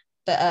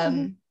 but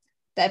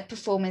they're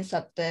performing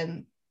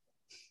something.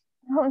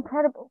 Oh,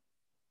 incredible.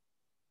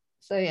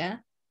 So yeah.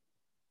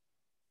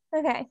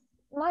 Okay,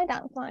 my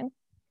dance line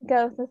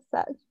goes as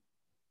such.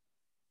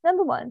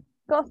 Number 1,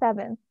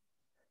 GOT7.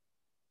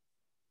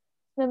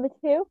 Number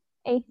 2,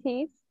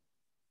 80s.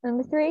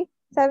 Number 3,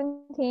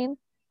 17.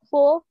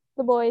 4,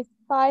 The Boys.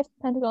 5,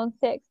 Pentagon.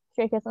 6,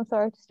 Stray Kids. I'm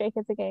sorry to Stray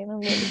Kids again. I'm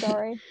really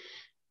sorry.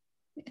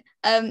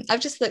 I've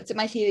just looked at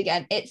my TV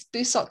again. It's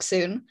Busok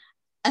soon,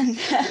 and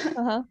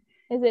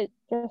Is it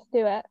Just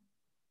Do It?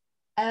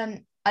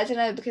 I don't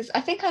know because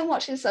I think I'm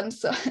watching some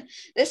sort.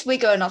 This we're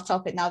going off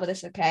topic now, but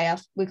it's okay.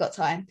 We got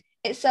time.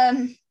 It's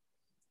some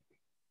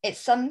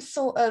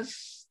sort of,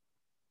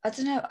 I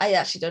don't know. I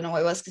actually don't know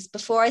what it was because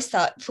before we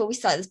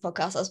started this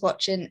podcast, I was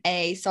watching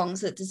a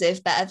Songs That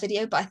Deserve Better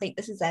video, but I think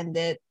this has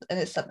ended and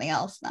it's something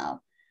else now.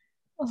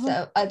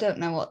 So I don't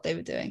know what they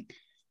were doing.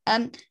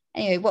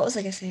 Anyway, what was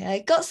I gonna say?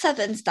 I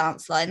GOT7's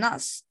dance line.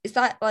 Is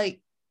that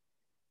like,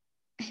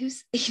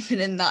 who's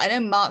even in that? I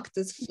know Mark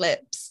does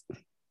flips.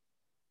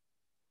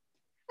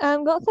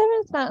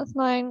 GOT7's dance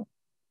line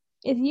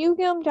is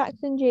Yu-Gi-Oh!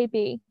 Jackson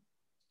JB.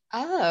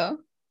 Oh.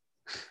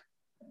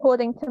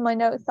 According to my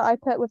notes that I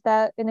put with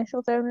their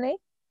initials only.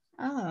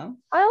 Oh.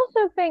 I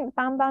also think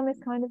Bam Bam is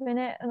kind of in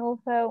it, and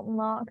also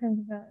Mark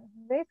and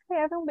basically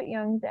everyone but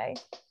Young Jay.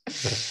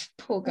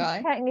 Poor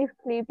guy.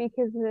 Technically,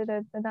 because of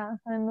the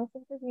dance line, also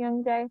because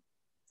Young Jay.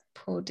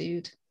 Poor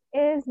dude.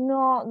 Is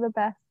not the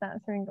best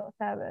dancer in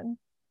GOT7.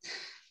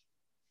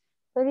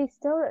 But he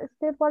still looks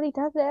good while he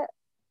does it.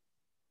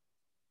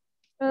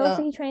 And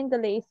also he trained the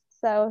least,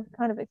 so it's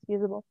kind of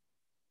excusable.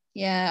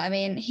 Yeah, I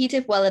mean, he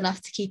did well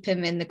enough to keep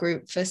him in the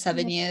group for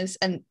 7 years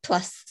and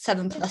plus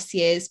 7+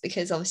 years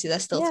because obviously they're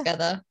still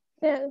together.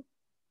 Yeah.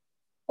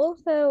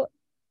 Also,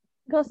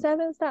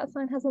 GOT7's dance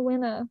line has a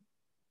winner.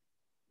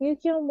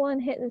 Yu-Gi-Oh!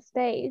 1 hit the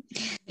stage.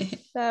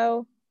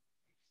 So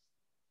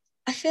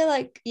I feel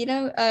like, you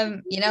know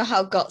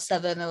how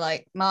GOT7 are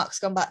like, Mark's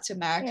gone back to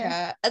America.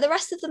 Yeah. Are the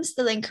rest of them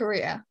still in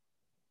Korea?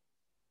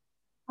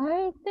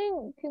 I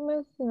think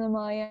most of them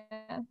are,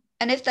 yeah.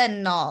 And if they're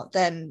not,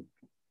 then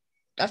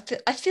I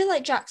feel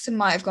like Jackson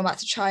might have gone back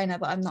to China,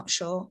 but I'm not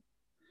sure.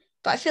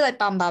 But I feel like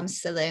Bam Bam's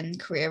still in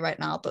Korea right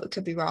now, but it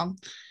could be wrong.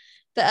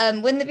 But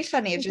wouldn't it be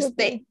funny if just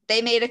they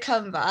made a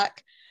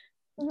comeback?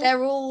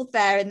 They're all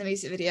there in the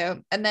music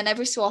video, and then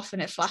every so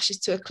often it flashes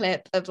to a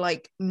clip of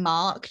like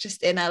Mark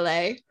just in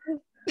LA.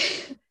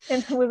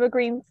 With a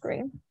green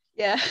screen.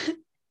 Yeah.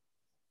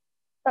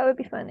 That would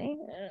be funny.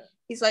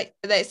 He's like,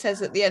 it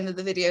says at the end of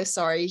the video,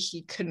 sorry,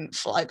 he couldn't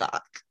fly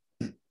back.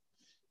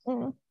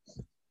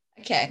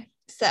 Okay,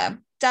 so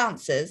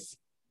dancers.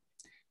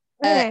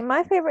 Okay,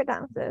 my favorite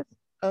dancers.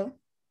 Oh,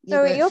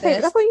 your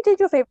favorite. I thought you did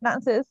your favorite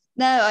dancers.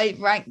 No, I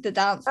ranked the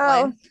dance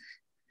line.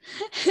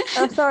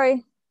 Oh,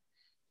 sorry.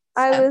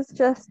 I was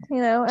just,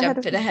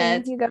 jumping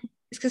ahead. You go.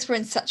 It's because we're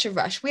in such a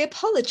rush. We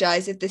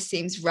apologize if this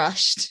seems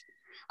rushed.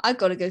 I've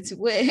got to go to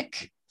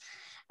work.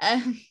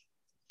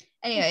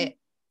 Anyway,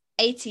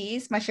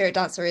 80s, my favorite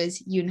dancer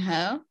is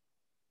Yoonho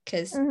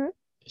because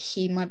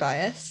he my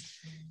bias.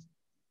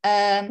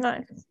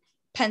 Nice.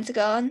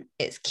 Pentagon,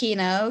 it's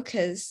Kino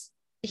because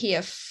he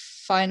a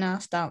fine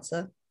ass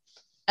dancer.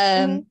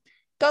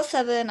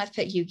 GOT7, I've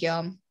picked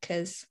Yu-Gi-Oh!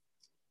 Because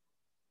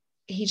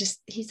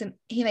he's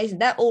amazing.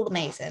 They're all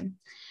amazing.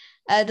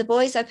 The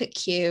boys, I picked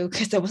Q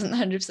because I wasn't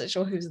 100%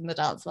 sure who's in the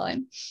dance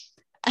line.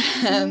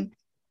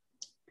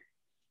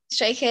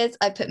 Stray Kids,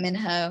 I put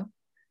Minho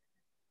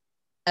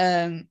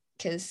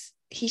because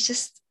he's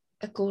just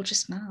a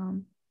gorgeous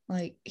man.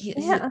 Like he's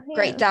a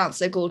great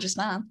dancer, gorgeous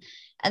man.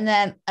 And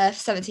then for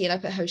 17, I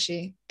put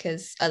Hoshi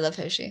because I love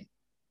Hoshi.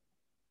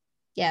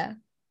 Yeah,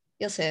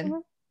 you'll see.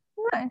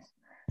 Nice.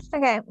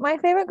 Okay, my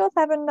favorite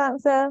GOT7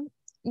 dancer,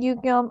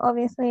 Yu-Gi-Oh!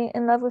 Obviously,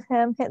 in love with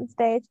him, hit the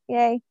stage,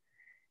 yay.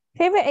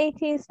 Favorite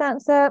 80s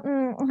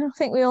dancer, I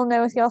think we all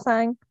know is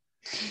Yosang.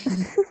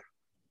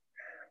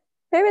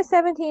 Favorite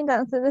 17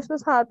 dancer, this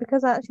was hard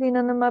because actually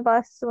none of my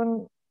biases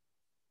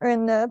are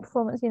in the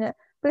performance unit.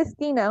 But it's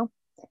Dino.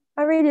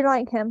 I really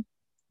like him.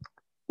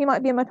 He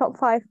might be in my top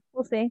 5.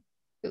 We'll see.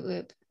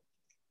 Favorite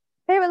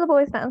The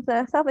Boys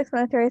dancer,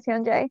 self-explanatory is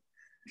Hyun Jae.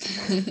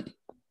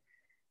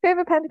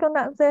 Favorite Pentagon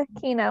dancer,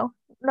 Kino.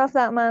 Love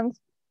that man's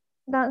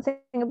dancing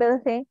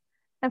ability.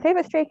 And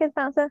favorite Stray Kids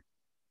dancer,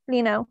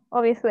 Lino,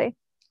 obviously.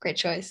 Great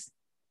choice.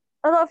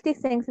 A lot of these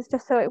things is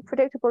just so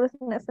predictable,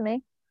 isn't it, for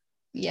me?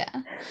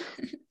 Yeah.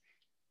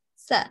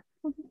 So,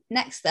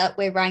 next up,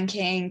 we're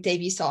ranking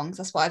debut songs.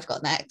 That's what I've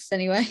got next,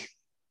 anyway.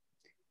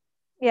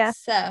 Yeah.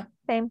 So,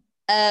 same.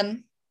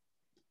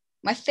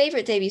 My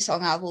favorite debut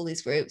song out of all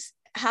these groups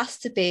has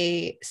to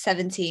be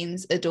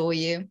 17's "Adore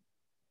You."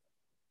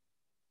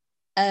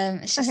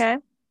 It's just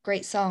a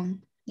great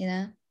song,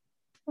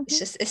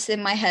 it's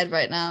in my head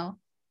right now,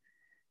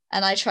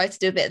 and I tried to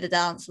do a bit of the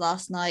dance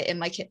last night in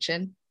my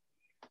kitchen.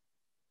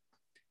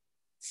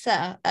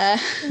 So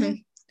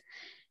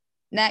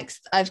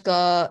next I've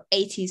got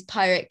 80's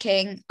Pirate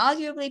King.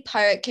 Arguably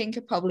Pirate King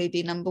could probably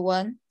be number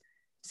 1.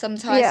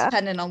 sometimes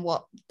depending on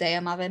what day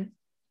I'm having.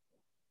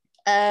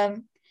 But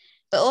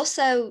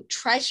also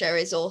Treasure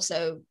is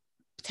also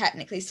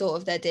technically sort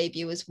of their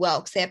debut as well,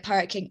 because they had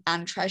Pirate King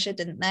and Treasure,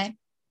 didn't they?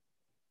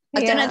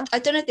 I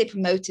don't know if they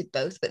promoted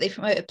both, but they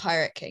promoted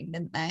Pirate King,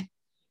 didn't they?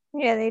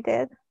 Yeah, they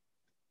did.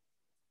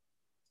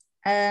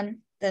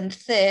 Then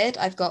third,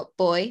 I've got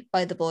Boy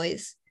by The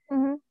Boys,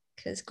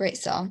 because great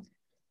song.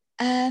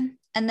 And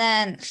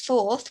then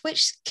fourth,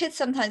 which could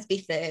sometimes be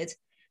third,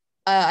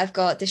 I've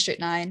got District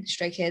 9,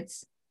 Stray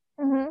Kids.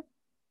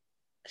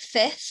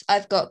 Fifth,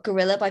 I've got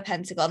Gorilla by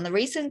Pentagon. The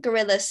reason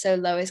Gorilla's so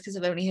low is because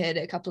I've only heard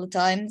it a couple of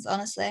times,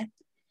 honestly.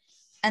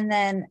 And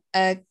then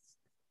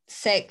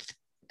sixth,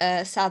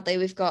 sadly,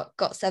 we've got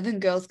Seven,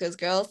 Girls, Girls,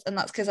 Girls, and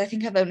that's because I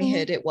think I've only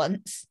heard it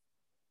once.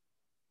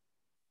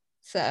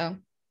 So,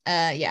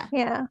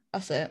 yeah,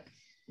 that's it.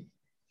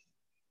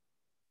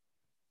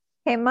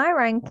 Okay, my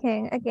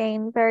ranking,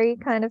 again, very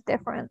kind of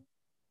different.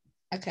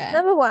 Okay.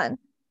 Number 1,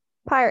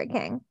 Pirate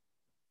King.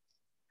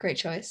 Great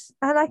choice.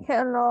 I like it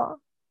a lot.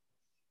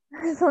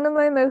 It's one of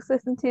my most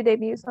listened to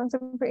debut songs,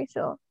 I'm pretty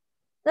sure.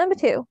 Number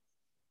 2,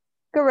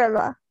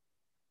 Gorilla.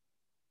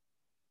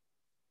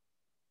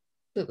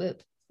 Whoop,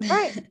 whoop.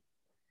 Right.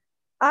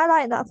 I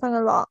like that song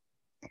a lot.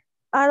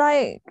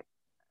 I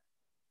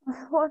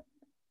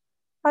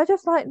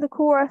just like the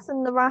chorus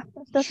and the rap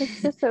and stuff.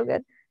 It's just so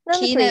good.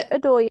 Number 3,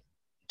 Adore You.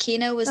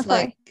 Kino was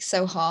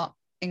so hot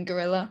in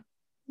Gorilla.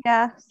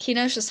 Yes.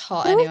 Kino's just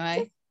hot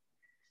anyway.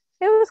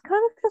 It was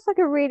kind of just like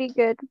a really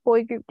good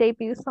boy group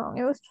debut song.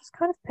 It was just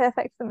kind of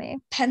perfect for me.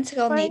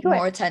 Pentagon need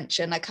more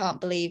attention. I can't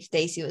believe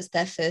Daisy was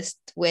their first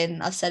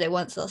win. I've said it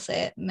once, I'll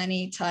say it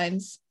many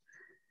times.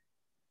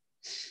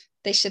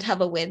 They should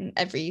have a win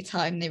every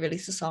time they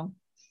release a song.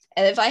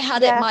 And if I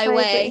had it my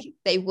way,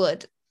 they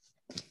would.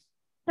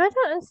 I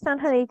don't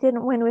understand how they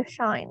didn't win with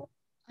Shine.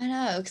 I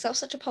know, because that was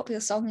such a popular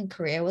song in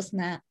Korea,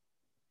 wasn't it?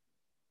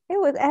 It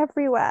was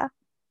everywhere.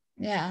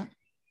 Yeah.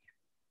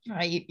 All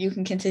right, you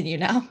can continue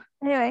now.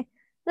 Anyway,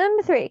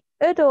 number 3,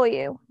 Adore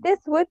You. This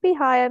would be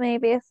higher,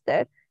 maybe a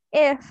third,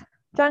 if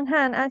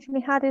Junghan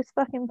actually had his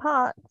fucking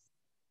parts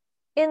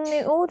in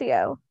the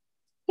audio.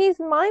 He's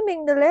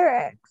miming the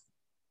lyrics,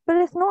 but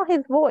it's not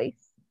his voice.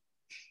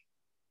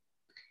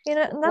 You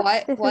know, and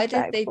that's why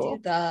did they do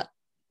that?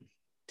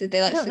 Did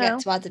they forget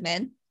to add him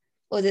in?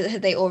 Or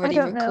had they already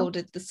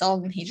recorded the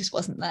song and he just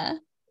wasn't there?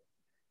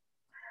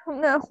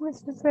 No,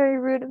 it's just very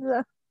rude of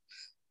them.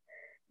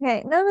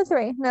 Okay, number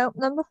 3. No,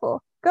 number 4.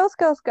 Girls,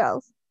 Girls,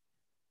 Girls.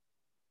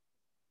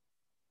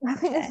 I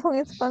think this song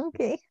is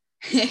funky.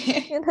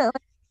 You know,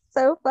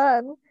 so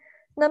fun.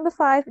 Number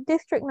 5,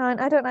 District 9.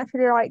 I don't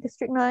actually like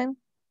District 9.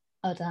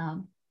 Oh,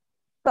 damn.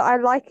 But I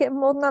like it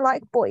more than I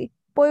like Boy.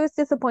 Boy was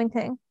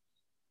disappointing.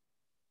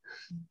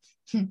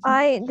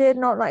 I did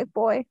not like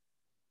Boy.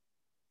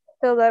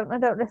 Still don't. I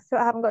don't listen to it.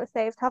 I haven't got it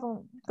saved.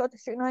 Haven't got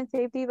District 9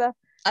 saved either.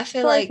 I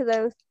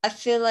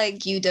feel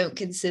like you don't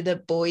consider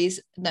Boy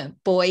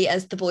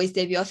as the Boys'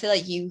 debut. I feel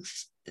like you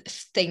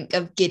think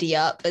of Giddy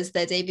Up as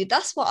their debut.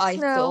 That's what I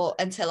thought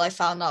until I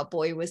found out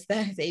Boy was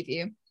their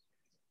debut.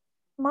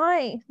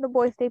 The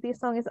Boys' debut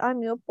song is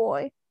I'm Your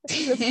Boy.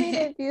 This is a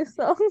pre-debut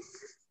song.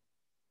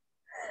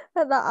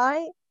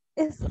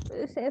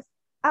 It's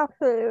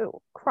absolute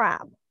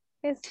crap.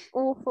 It's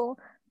awful,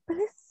 but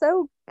it's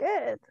so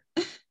good.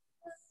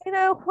 You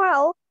know,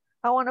 well,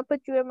 I want to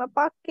put you in my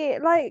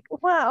pocket. Like,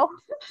 wow.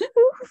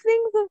 Who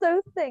thinks of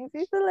those things?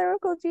 He's a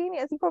lyrical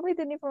genius. He probably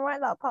didn't even write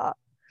that part.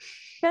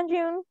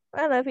 Hyunjun,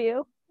 I love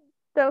you.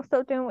 Don't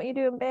stop doing what you're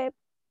doing, babe.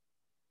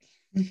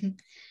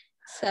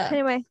 So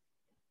anyway,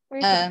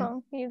 recent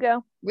song. You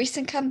go.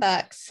 Recent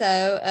comeback.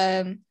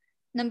 So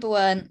number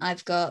 1,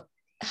 I've got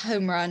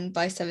Home Run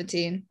by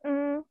 17.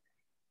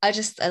 I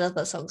love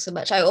that song so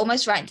much. I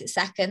almost ranked it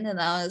second, and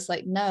I was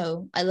like,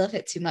 no, I love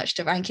it too much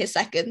to rank it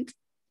second.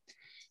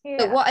 Yeah.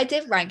 But what I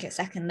did rank it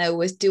second, though,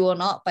 was Do or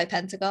Not by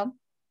Pentagon.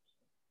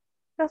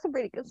 That's a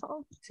really good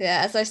song. So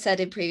yeah, as I've said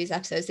in previous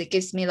episodes, it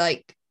gives me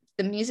like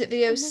the music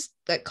videos,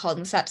 like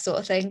concept sort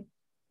of thing.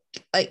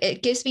 Like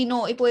it gives me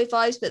Naughty Boy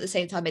vibes, but at the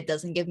same time, it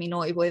doesn't give me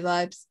Naughty Boy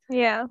vibes.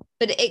 Yeah.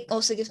 But it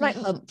also gives me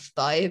Humph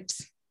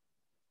vibes.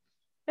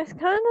 It's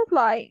kind of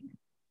like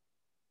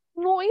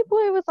Naughty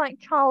Boy was like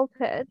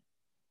childhood.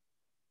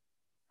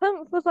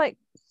 Humph was like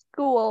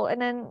school, and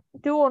then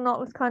Do or Not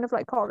was kind of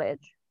like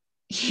college.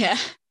 Yeah.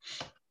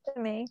 To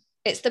me.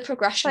 It's the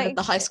progression of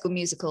the High School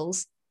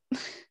Musicals.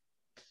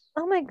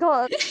 Oh my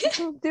god.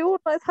 Do or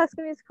Not is High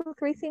School Musical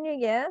 3 senior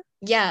year?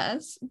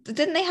 Yes.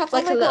 Didn't they have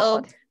like a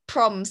little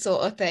prom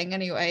sort of thing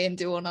anyway in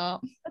Do or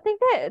Not? I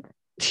think they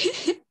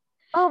did.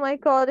 Oh my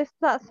god, it's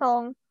that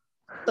song.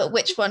 But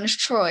which one is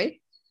Troy?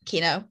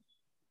 Kino.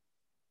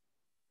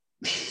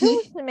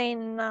 Who's the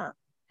main in that?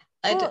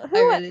 I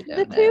really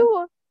don't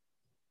know.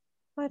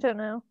 I don't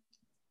know.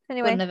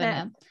 Anyway, we'll never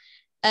know.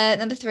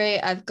 Number 3,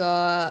 I've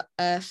got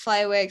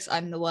Fireworks,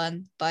 I'm the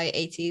One by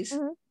 80s.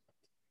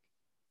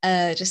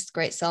 Just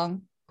great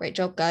song. Great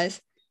job,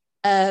 guys.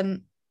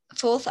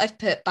 4th, I've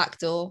put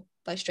Backdoor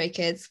by Stray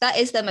Kids. That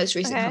is their most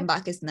recent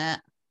comeback, isn't it?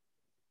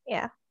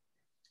 Yeah.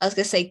 I was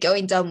gonna say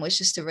Going Dumb was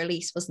just a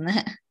release, wasn't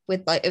it?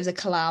 With like it was a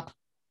collab.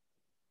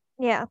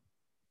 Yeah.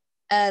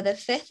 The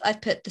fifth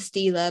I've put The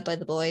Stealer by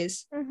The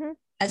Boys. Mm-hmm.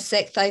 And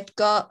sixth I've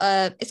got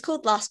it's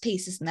called Last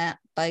Piece, isn't it?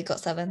 By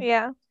Got7.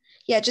 Yeah.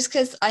 Yeah, just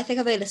because I think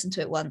I've only listened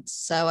to it once,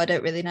 so I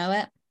don't really know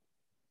it.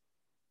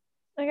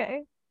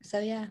 Okay. So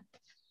yeah.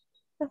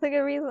 That's a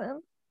good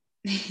reason.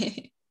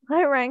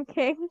 My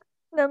ranking,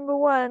 number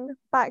 1,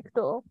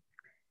 Backdoor.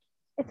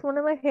 It's one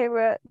of my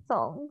favorite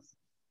songs.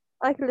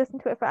 I could listen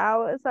to it for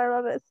hours. I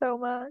love it so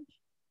much.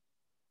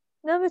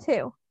 Number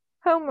 2,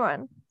 Home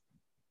Run.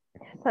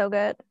 So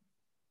good.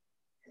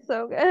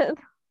 So good.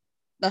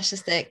 That's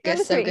just it. Good,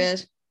 Number so 3,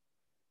 good.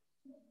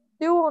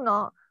 Do or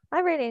Not. I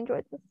really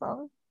enjoyed this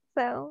song.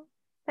 So,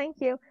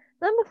 thank you.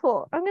 Number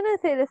 4, I'm going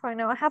to say this right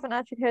now. I haven't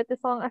actually heard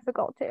this song. I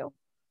forgot to.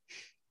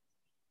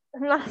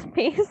 Last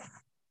Piece.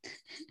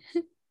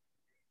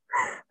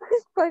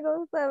 It's by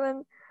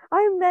Got7.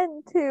 I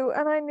meant to,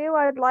 and I knew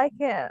I'd like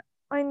it.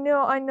 I know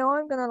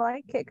I'm gonna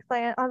like it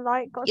because I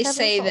like You're Got7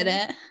 saving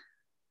songs. it.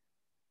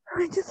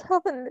 I just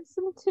haven't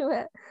listened to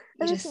it, You're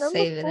and it's just number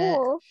saving it.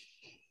 4.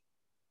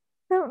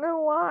 Don't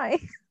know why.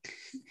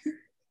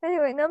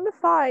 Anyway, number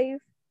 5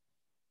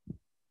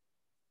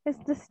 is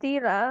The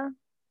Stealer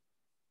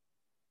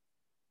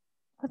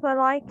because I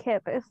like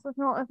it, but it's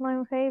not as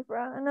my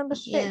favorite. And number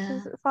 6 Yeah.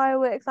 is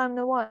Fireworks. I'm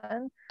the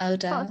One. Oh Can't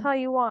damn. tell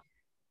you what.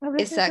 I've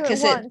Is listened that to it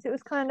because it once. It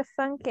was kind of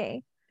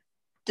funky.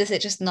 does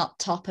it just not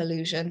top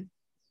Illusion?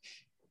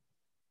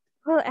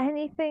 Will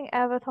anything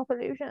ever top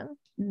Illusion?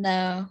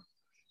 No.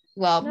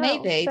 Well, No.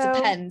 maybe. So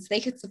Depends. They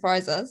could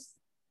surprise us.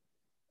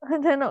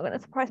 they're not going to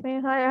surprise me.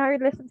 I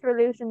listened to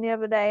Illusion the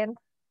other day, and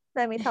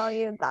let me tell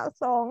you, that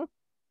song,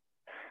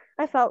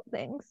 I felt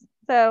things.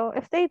 So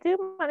if they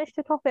do manage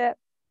to top it,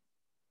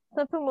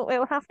 something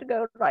will have to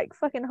go like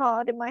fucking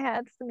hard in my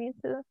head for me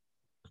to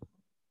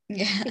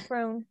Yeah.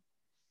 dethrone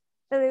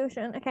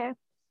Illusion. Okay,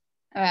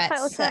 All right.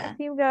 title So track,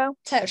 you go.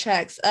 title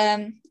tracks.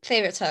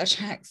 Favorite title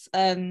tracks.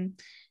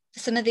 For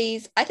some of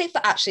these, I think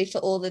for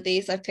all of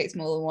these, I've picked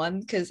more than one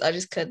because I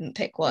just couldn't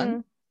pick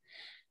one.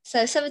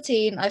 So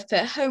 17, I've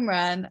put Home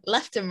Run,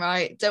 Left and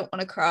Right, Don't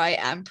Want to Cry,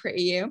 and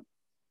Pretty You.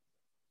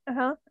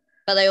 Uh-huh.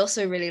 But I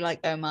also really like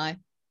Oh My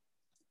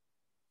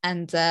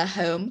and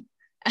Home.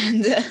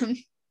 And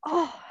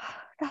Oh,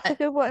 that's a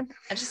good one.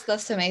 I just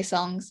love so many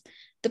songs.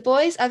 The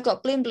Boys, I've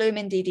got Bloom Bloom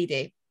in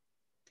DDD.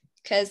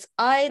 Because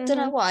I don't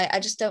know why, I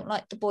just don't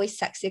like the boys'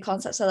 sexier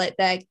concepts. I like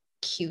their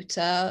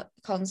cuter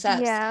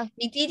concepts. Yeah. I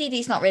mean,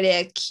 DDD's not really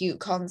a cute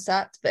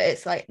concept, but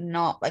it's like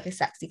not like a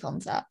sexy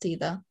concept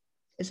either,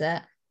 is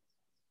it?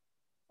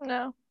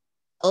 No.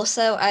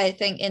 Also, I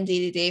think in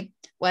DDD,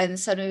 when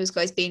Sunwoo's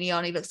got his beanie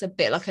on, he looks a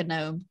bit like a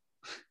gnome,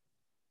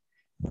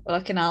 or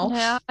like an elf.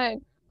 Yeah.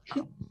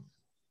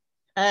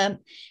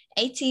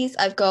 80s,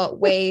 I've got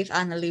Wave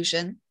and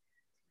Illusion.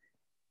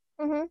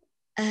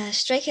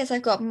 Stray Kids,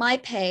 I've got My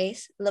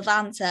Pace,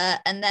 Levanta,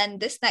 and then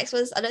this next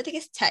was, I don't think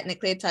it's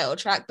technically a title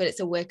track, but it's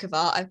a work of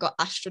art. I've got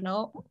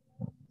Astronaut.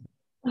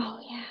 Oh,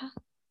 yeah.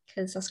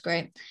 Because that's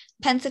great.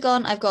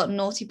 Pentagon, I've got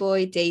Naughty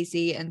Boy,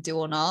 Daisy, and Do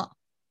or Not.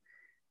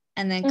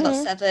 And then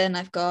Got7,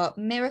 I've got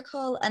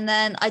Miracle. And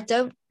then I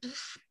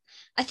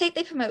think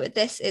they promoted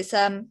this. It's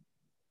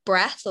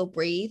Breath or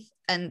Breathe.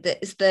 And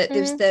it's it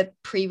was the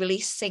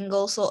pre-release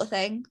single sort of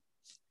thing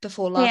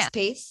before Last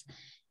Piece.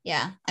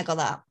 Yeah, I got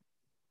that.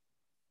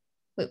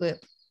 Whoop whoop.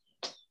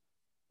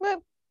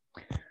 Whoop.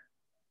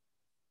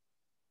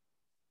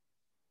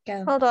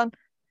 Go. Hold on.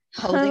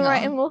 Holding I'm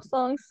writing on. more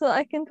songs so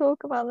I can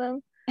talk about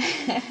them.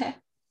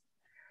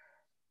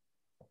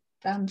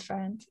 Damn,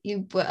 friend,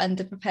 you were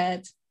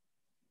underprepared.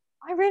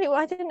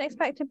 I didn't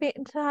expect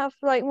to have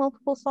like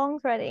multiple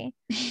songs ready.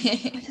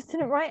 I just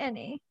didn't write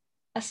any.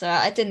 That's all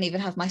right. I didn't even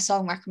have my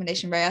song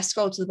recommendation ready. I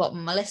scrolled to the bottom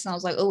of my list and I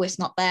was like, oh, it's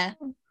not there.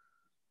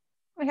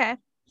 Okay.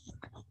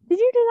 Did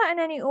you do that in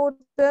any order?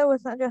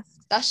 Was that just?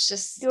 That's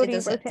just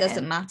it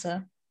doesn't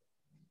matter.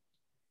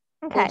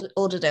 Okay.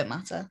 Order don't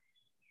matter.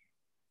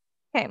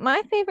 Okay,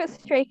 my favorite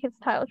Stray Kids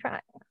title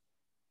track.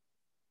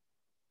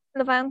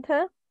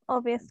 Levanta,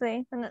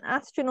 obviously, and then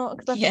Astronaut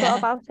because I forgot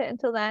about it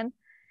until then,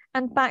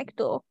 and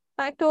Backdoor.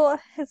 Backdoor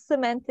has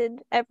cemented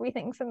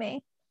everything for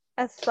me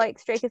as like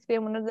Stray Kids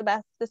being one of the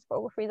best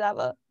discographies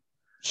ever.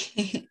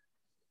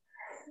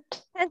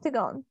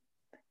 Pentagon,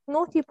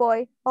 Naughty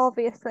Boy,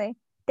 obviously,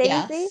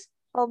 Daisy,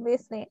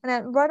 obviously, and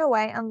then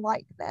Runaway and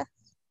Like This.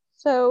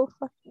 So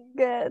fucking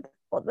good.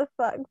 What the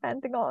fuck,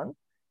 Pentagon?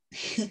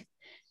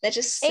 They're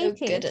just so 80s.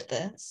 Good at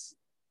this.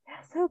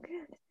 They're so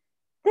good.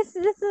 This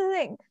is the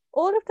thing.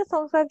 All of the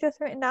songs I've just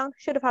written down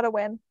should have had a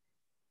win.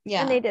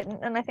 Yeah. And they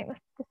didn't, and I think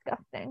that's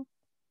disgusting.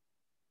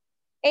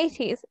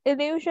 80s,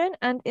 Illusion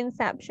and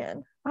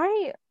Inception.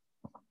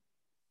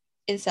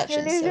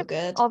 Inception's so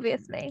good.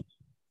 Obviously.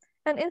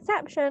 And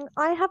Inception,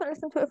 I haven't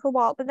listened to it for a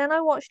while, but then I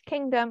watched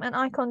Kingdom and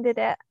Icon did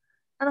it.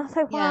 And I was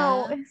like,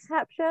 wow,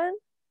 Inception.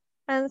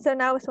 And so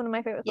now it's one of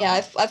my favorite songs.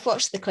 Yeah, I've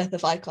watched the clip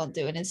of Icon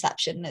doing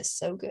Inception and it's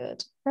so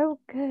good. So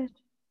good.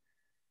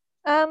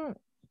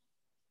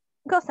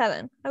 Got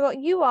 7. I got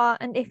You Are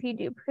and If You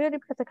Do, purely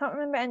because I can't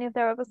remember any of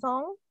their other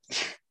songs.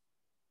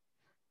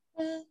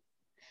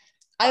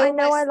 I I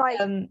know I almost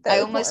like I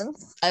those almost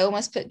ones. I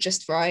almost put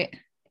Just Right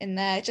in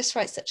there. Just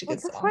Right's such a Well,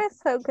 good that's song. why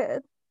it's so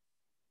good.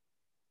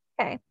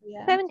 Okay,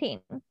 Yeah.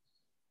 17.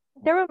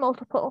 There are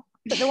multiple,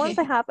 but the ones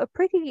I have are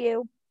Pretty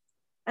You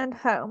and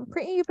Home.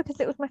 Pretty You because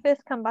it was my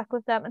first comeback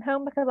with them, and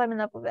Home because I'm in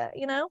love with it,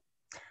 you know?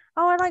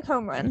 Oh, I like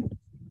Home Run.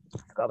 I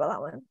forgot about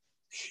that one.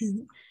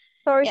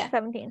 Sorry, Yeah.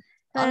 17.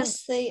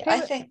 Honestly, I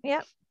think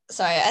yeah.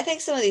 Sorry, I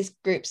think some of these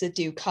groups are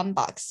due come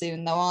back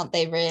soon though, aren't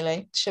they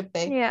really? Should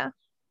be. Yeah.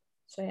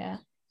 So yeah.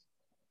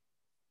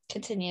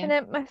 Continue. And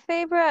then my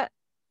favourite,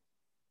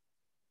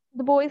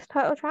 the boys'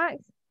 title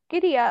tracks,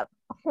 Giddy Up,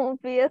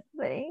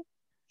 obviously,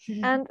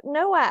 and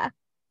Nowhere.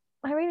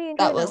 I really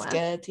enjoy That was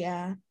Nowhere. good,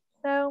 yeah.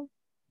 So,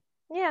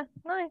 yeah,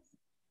 nice.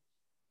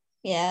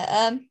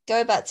 Yeah,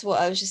 going back to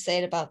what I was just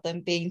saying about them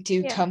being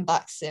due come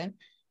back soon.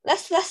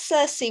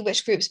 Let's see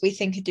which groups we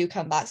think are due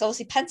comebacks.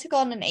 Obviously,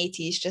 Pentagon and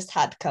 80s just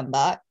had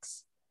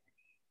comebacks.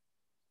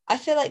 I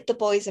feel like the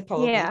boys are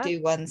probably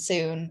due one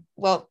soon.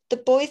 Well, the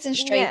boys and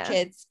Stray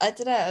Kids, I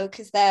don't know,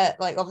 because they're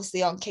like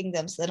obviously on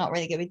Kingdom, so they're not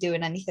really going to be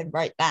doing anything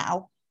right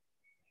now.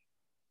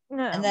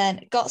 No. And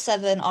then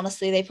GOT7,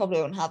 honestly, they probably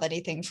won't have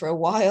anything for a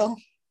while.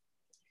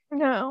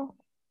 No.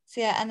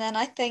 So yeah, and then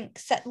I think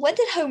when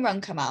did Home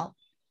Run come out?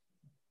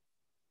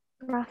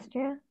 Last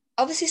year.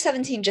 Obviously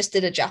 17 just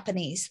did a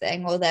Japanese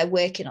thing, or they're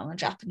working on a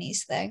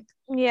Japanese thing.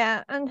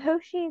 Yeah, and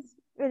Hoshi's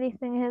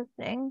releasing his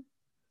thing.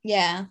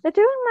 Yeah. They're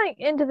doing like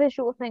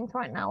individual things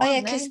right now, aren't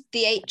they? Because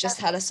the 8 just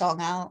had a song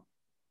out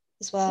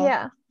as well.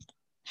 Yeah.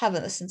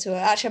 Haven't listened to it.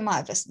 Actually, I might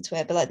have listened to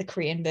it, but like the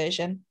Korean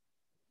version.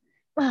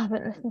 I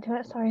haven't listened to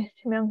it, sorry,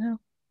 it's too young now.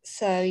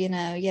 So,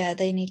 yeah,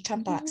 they need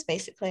comebacks,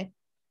 basically.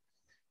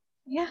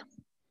 Yeah,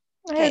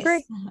 I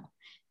agree.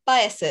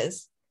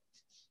 Biases.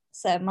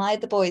 So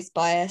the boys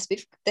bias.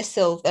 This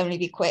will only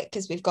be quick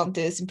because we've gone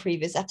through this in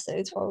previous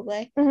episodes,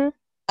 probably.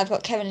 I've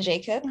got Kevin and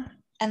Jacob.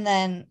 And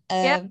then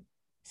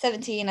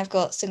 17, I've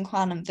got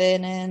Seungkwan and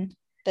Vernon,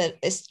 but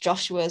it's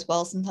Joshua as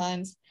well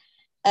sometimes.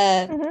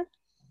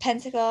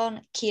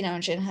 Pentagon, Kino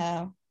and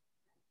Jinho.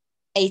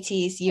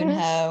 80s,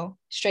 Yoonho.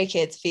 Stray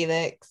Kids,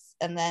 Felix.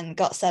 And then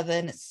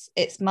GOT7,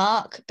 it's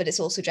Mark, but it's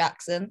also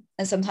Jackson.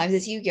 And sometimes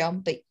it's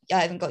Yoogyeon, but I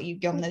haven't got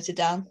Yoogyeon noted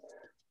down.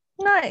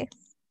 Nice.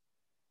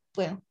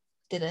 Well,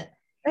 did it.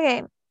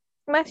 Okay.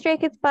 My Stray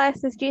Kids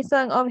bias is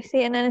Jisung,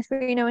 obviously, and then it's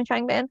Reno and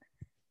Changbin.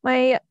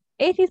 My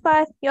 80s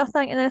bias,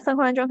 Yosung, and then it's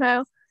Seungkwan and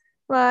Jongho.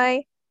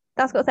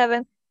 That's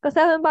GOT7.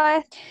 GOT7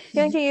 bias,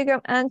 Hyunjin,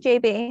 Yoogyeon, and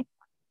JB.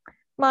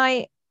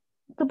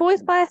 The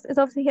boys bias is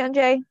obviously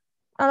Hyunjae.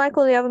 I like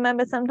all the other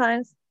members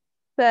sometimes,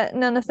 but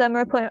none of them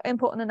are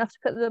important enough to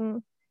put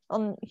them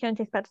on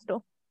Hyunjae's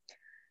pedestal.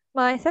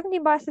 My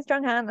 17 bias is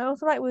Jonghan. I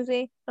also like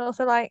Woozi. I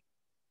also like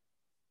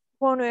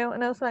Wonwoo,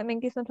 and I also like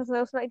Mingyu sometimes. I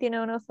also like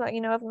Dino, and I also like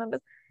other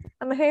members.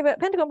 And my favorite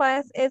Pentagon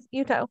bias is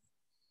Yuto.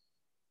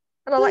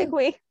 And I like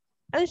Hui.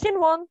 And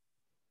Shinwon.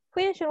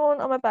 Hui and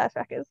Shinwon are my bias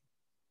records.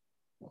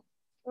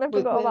 I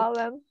forgot about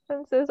them.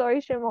 I'm so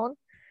sorry, Shinwon.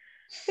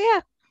 But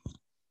yeah.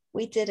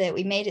 We did it.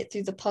 We made it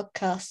through the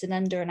podcast in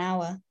under an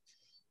hour.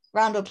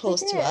 Round of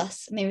applause to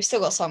us. I mean, we've still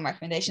got song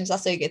recommendations.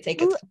 That's so good.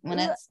 Take a couple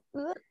minutes.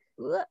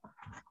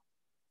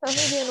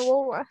 That's me doing a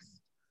walrus.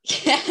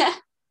 Yeah.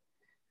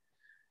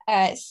 All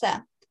right, so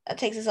that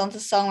takes us on to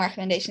song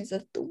recommendations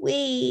of the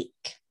week.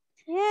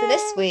 Yay. So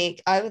this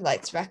week, I would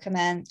like to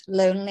recommend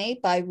Lonely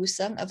by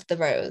Woo-sung of The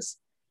Rose.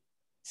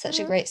 Such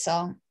a great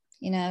song.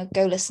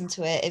 Go listen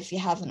to it if you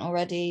haven't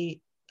already.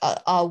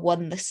 Our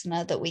one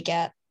listener that we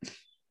get.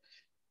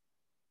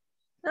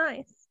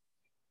 Nice.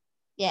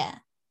 Yeah.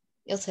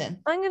 Your turn.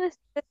 I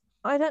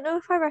don't know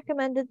if I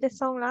recommended this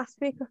song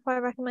last week or if I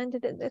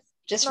recommended it this.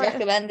 Just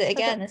recommend it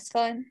again. It's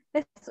fine.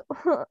 It's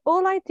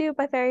All I Do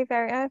by Very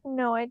Very. I have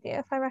no idea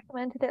if I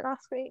recommended it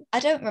last week.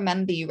 I don't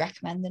remember you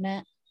recommending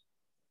it.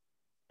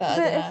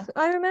 But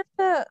I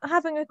remember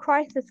having a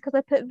crisis because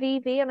I put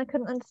VV and I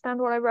couldn't understand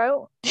what I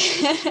wrote.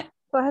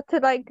 So I had to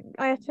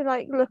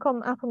look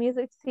on Apple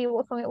Music to see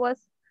what song it was.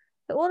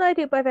 So All I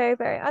Do by Very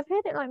Very. I've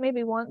heard it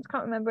maybe once,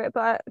 can't remember it,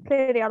 but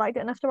clearly I liked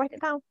it enough to write it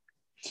down.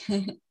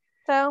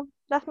 So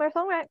that's my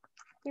song rec.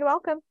 You're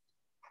welcome.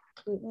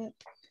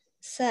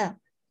 So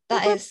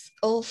that is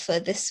all for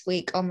this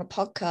week on the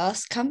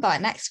podcast. Come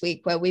back next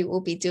week where we will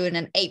be doing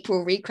an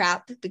April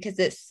recap because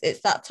it's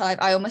that time.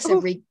 I almost said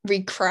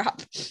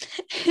recap.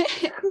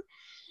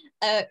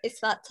 It's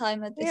that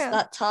time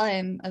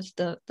of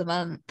the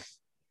month,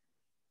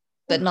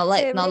 but not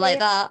like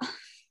that.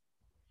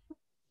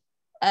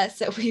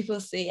 So we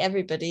will see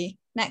everybody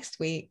next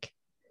week.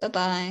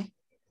 Bye-bye.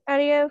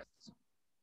 Adios.